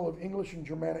Journal of English and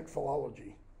Germanic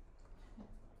Philology.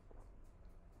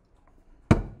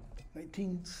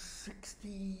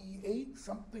 1968,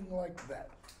 something like that.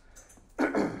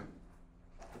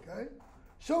 Okay?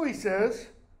 So he says,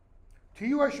 to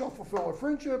you I shall fulfill a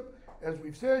friendship. As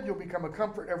we've said, you'll become a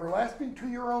comfort everlasting to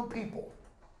your own people.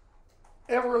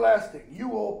 Everlasting. You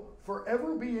will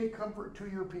forever be a comfort to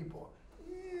your people.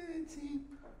 See,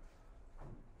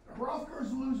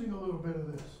 Hrothgar's losing a little bit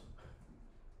of this,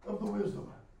 of the wisdom.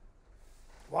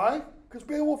 Why? Because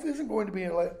Beowulf isn't going to be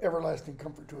an everlasting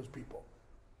comfort to his people.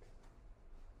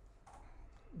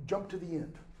 Jump to the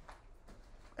end.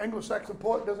 Anglo-Saxon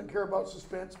poet doesn't care about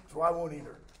suspense, so I won't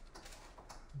either.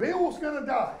 Beowulf's going to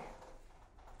die.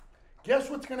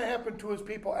 Guess what's going to happen to his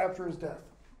people after his death?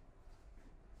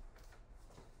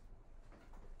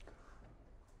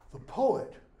 The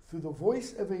poet, through the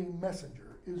voice of a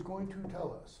messenger, is going to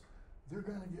tell us they're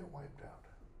going to get wiped out.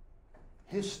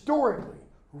 Historically,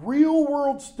 real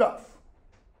world stuff.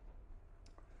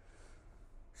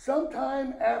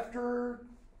 Sometime after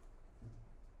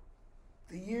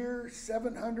the year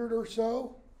 700 or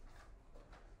so,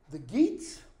 the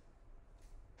Geats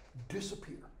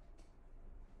disappear.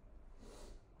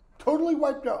 Totally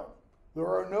wiped out. There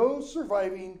are no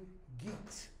surviving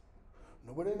Geats.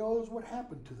 Nobody knows what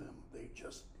happened to them. They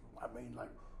just,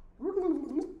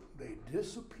 they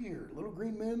disappeared. Little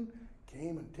green men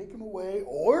came and take them away,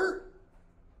 or,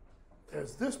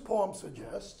 as this poem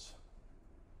suggests,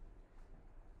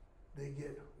 they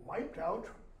get wiped out,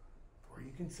 or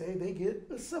you can say they get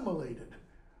assimilated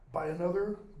by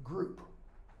another group.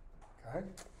 Okay?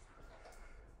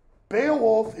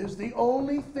 Beowulf is the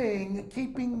only thing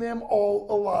keeping them all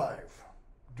alive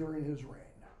during his reign.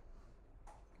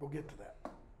 We'll get to that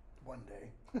one day.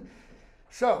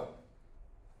 So,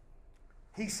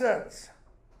 he says,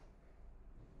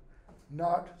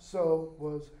 not so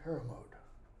was Hermod.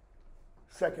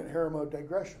 Second Hermod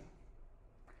digression.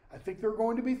 I think there are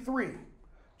going to be 3.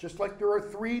 Just like there are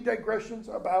 3 digressions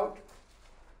about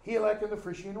Helak and the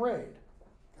Frisian raid.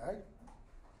 Okay?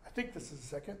 I think this is the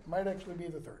second. Might actually be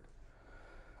the third.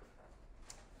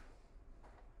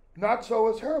 Not so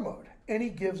is Hermod. And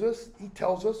he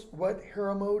tells us what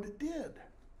Hermod did.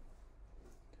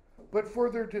 But for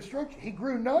their destruction, he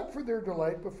grew not for their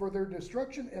delight, but for their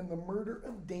destruction and the murder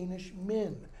of Danish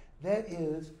men. That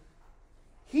is,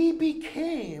 he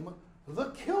became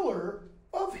the killer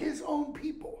of his own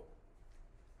people.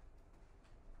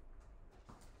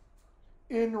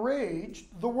 Enraged,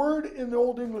 the word in the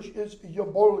Old English is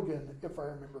Jabolgen, if I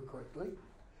remember correctly,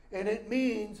 and it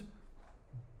means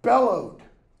bellowed,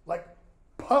 like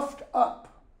puffed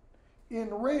up,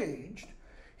 enraged,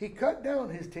 he cut down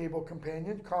his table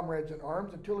companions, comrades in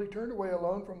arms, until he turned away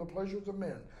alone from the pleasures of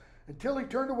men. Until he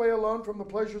turned away alone from the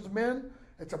pleasures of men,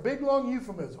 it's a big, long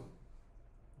euphemism.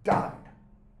 Died.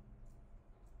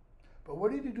 But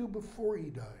what did he do before he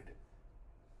died?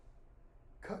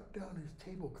 Cut down his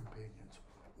table companions.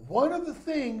 One of the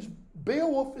things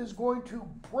Beowulf is going to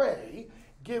pray,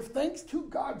 give thanks to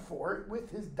God for it with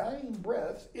his dying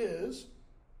breaths, is,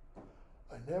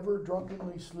 I never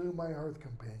drunkenly slew my hearth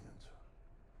companions.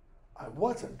 I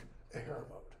wasn't a Hermod.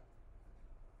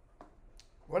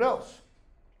 What else?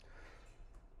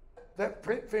 That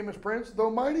famous prince, though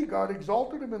mighty, God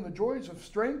exalted him in the joys of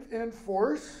strength and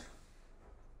force.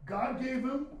 God gave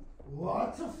him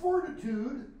lots of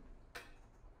fortitude.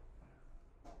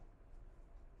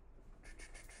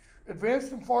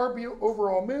 Advanced him far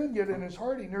over all men, yet in his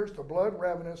heart he nursed a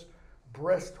blood-ravenous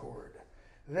breast hoard.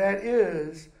 That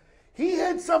is, he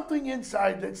had something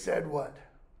inside that said what?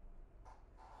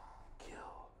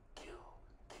 Kill, kill,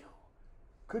 kill.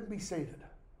 Couldn't be sated.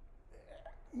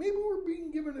 Maybe we're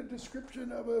being given a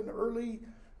description of an early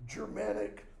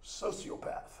Germanic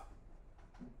sociopath.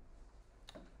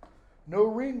 No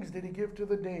rings did he give to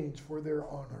the Danes for their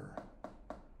honor.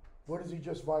 What has he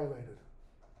just violated?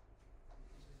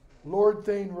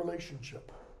 Lord-Thane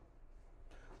relationship.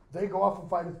 They go off and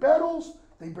fight his battles.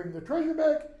 They bring the treasure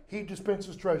back. He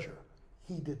dispenses treasure.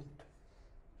 He didn't.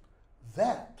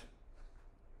 That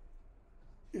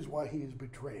is why he is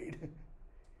betrayed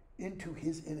into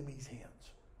his enemy's hands.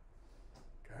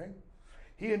 Okay?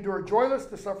 He endured joyless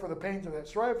to suffer the pains of that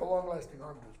strife, a long-lasting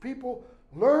harm to his people.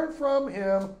 Learn from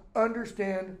him,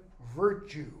 understand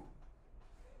virtue.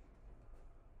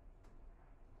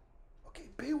 Okay,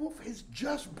 Beowulf has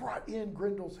just brought in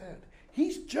Grendel's head.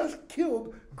 He's just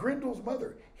killed Grendel's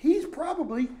mother. He's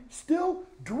probably still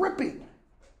dripping.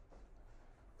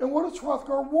 And what is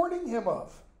Hrothgar warning him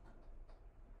of?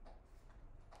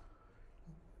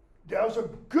 That was a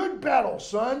good battle,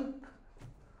 son.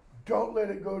 Don't let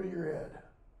it go to your head.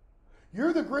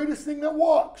 You're the greatest thing that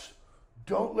walks.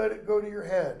 Don't let it go to your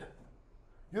head.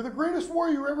 You're the greatest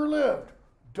warrior who ever lived.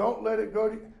 Don't let it go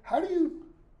to you. How do you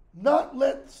not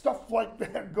let stuff like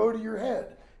that go to your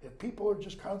head if people are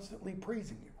just constantly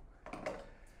praising you?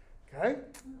 Okay?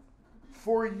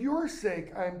 For your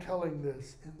sake, I'm telling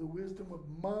this in the wisdom of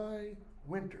my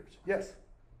winters. Yes?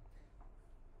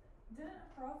 Didn't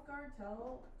Hrothgar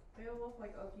tell Beowulf,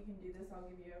 like, oh, if you can do this, I'll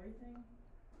give you everything?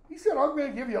 He said, I'm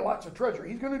going to give you lots of treasure.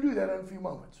 He's going to do that in a few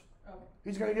moments. Okay.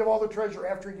 He's going to give all the treasure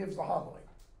after he gives the homily.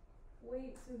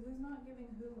 Wait, so who's not giving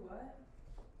who what?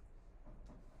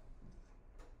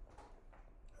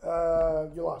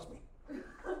 You lost me.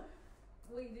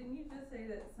 Wait, didn't you just say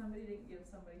that somebody didn't give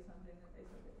somebody something that they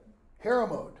said they would?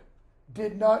 Hermod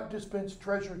did not dispense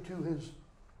treasure to his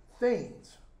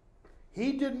thanes.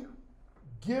 He didn't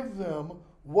give them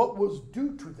what was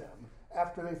due to them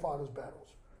after they fought his battles.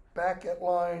 Back at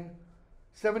line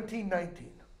 1719.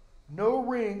 No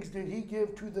rings did he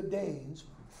give to the Danes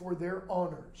for their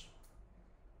honors.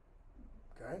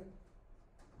 Okay?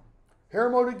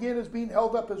 Hermod again is being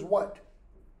held up as what?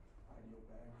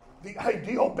 The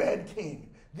ideal bad king.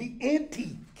 The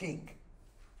anti-king.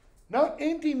 Not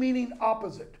anti meaning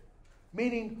opposite.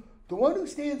 Meaning the one who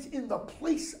stands in the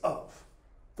place of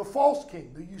the false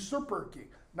king, the usurper king.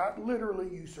 Not literally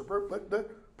usurper, but the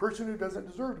person who doesn't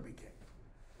deserve to be king.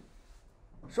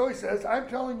 So he says, I'm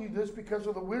telling you this because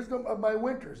of the wisdom of my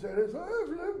winters. That is, I've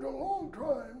lived a long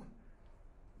time.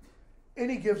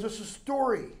 And he gives us a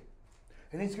story.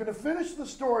 And he's going to finish the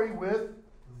story with,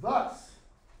 thus.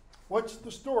 What's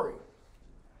the story?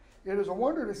 It is a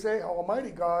wonder to say how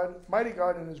mighty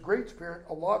God in his great spirit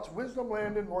allots wisdom,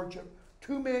 land, and lordship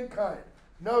to mankind.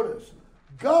 Notice,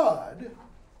 God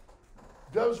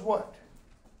does what?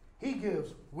 He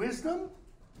gives wisdom,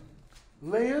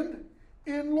 land,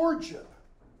 and lordship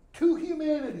to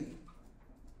humanity.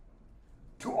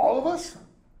 To all of us?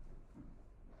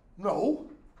 No.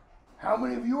 How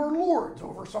many of you are lords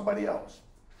over somebody else?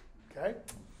 Okay?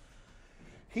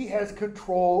 He has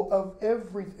control of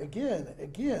everything.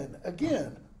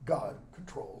 Again, God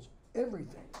controls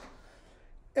everything.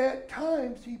 At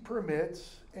times, he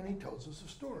permits, and he tells us a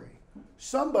story.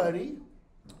 Somebody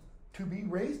to be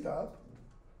raised up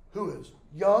who is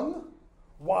young,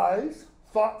 wise,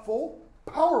 thoughtful,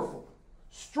 powerful,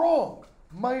 strong,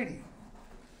 mighty.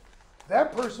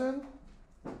 That person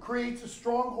creates a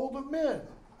stronghold of men,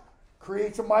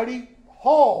 creates a mighty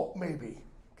hall, maybe,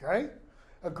 okay?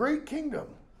 A great kingdom.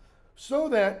 So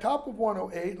that, top of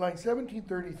 108, line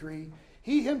 1733,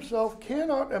 he himself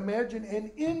cannot imagine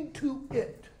an end to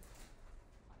it.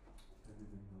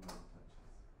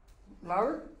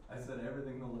 Louder? I said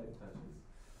everything the light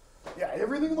touches. Yeah,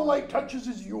 everything the light touches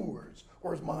is yours,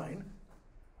 or is mine.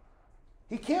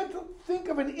 He can't think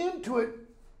of an end to it.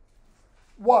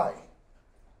 Why?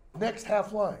 Next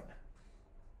half line.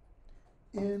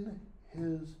 In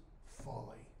his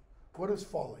folly. What is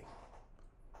folly?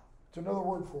 It's another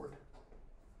word for it.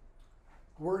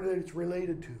 Word that it's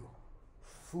related to.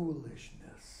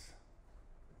 Foolishness.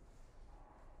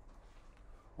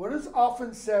 What is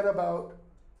often said about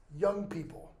young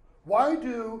people? Why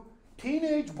do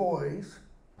teenage boys,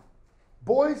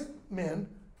 men,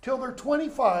 till they're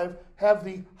 25, have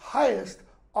the highest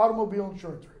automobile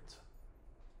insurance rates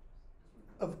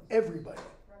of everybody?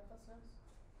 Recklessness?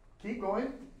 Keep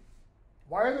going.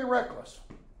 Why are they reckless?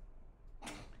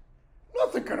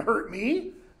 Nothing can hurt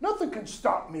me. Nothing can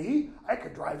stop me. I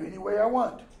can drive any way I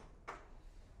want.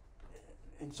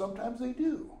 And sometimes they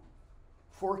do.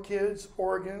 4 kids,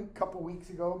 Oregon, a couple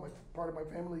weeks ago. Part of my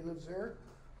family lives there.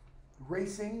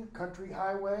 Racing, country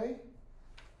highway,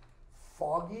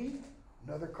 foggy.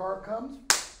 Another car comes,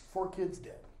 4 kids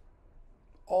dead.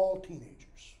 All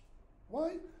teenagers.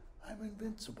 Why? I'm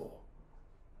invincible.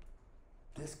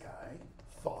 This guy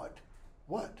thought,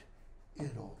 what?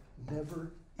 It'll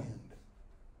never end.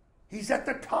 He's at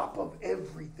the top of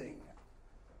everything.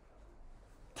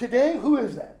 Today, who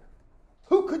is that?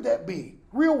 Who could that be?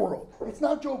 Real world. It's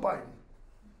not Joe Biden.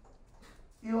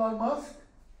 Elon Musk?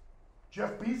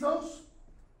 Jeff Bezos?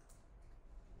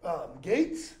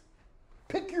 Gates?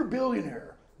 Pick your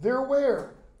billionaire. They're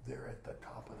where? They're at the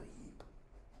top of the heap.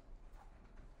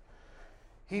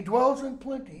 He dwells in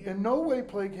plenty. In no way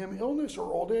plague him illness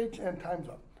or old age, and time's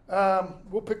up.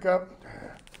 We'll pick up.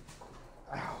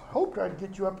 I hoped I'd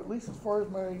get you up at least as far as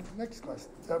my next class,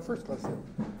 first lesson.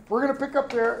 We're going to pick up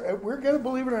there. We're going to,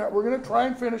 believe it or not, we're going to try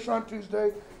and finish on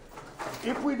Tuesday.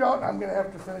 If we don't, I'm going to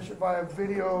have to finish it via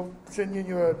video, sending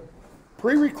you a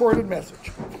pre-recorded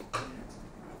message.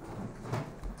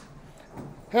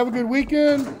 Have a good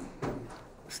weekend.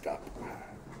 Stop.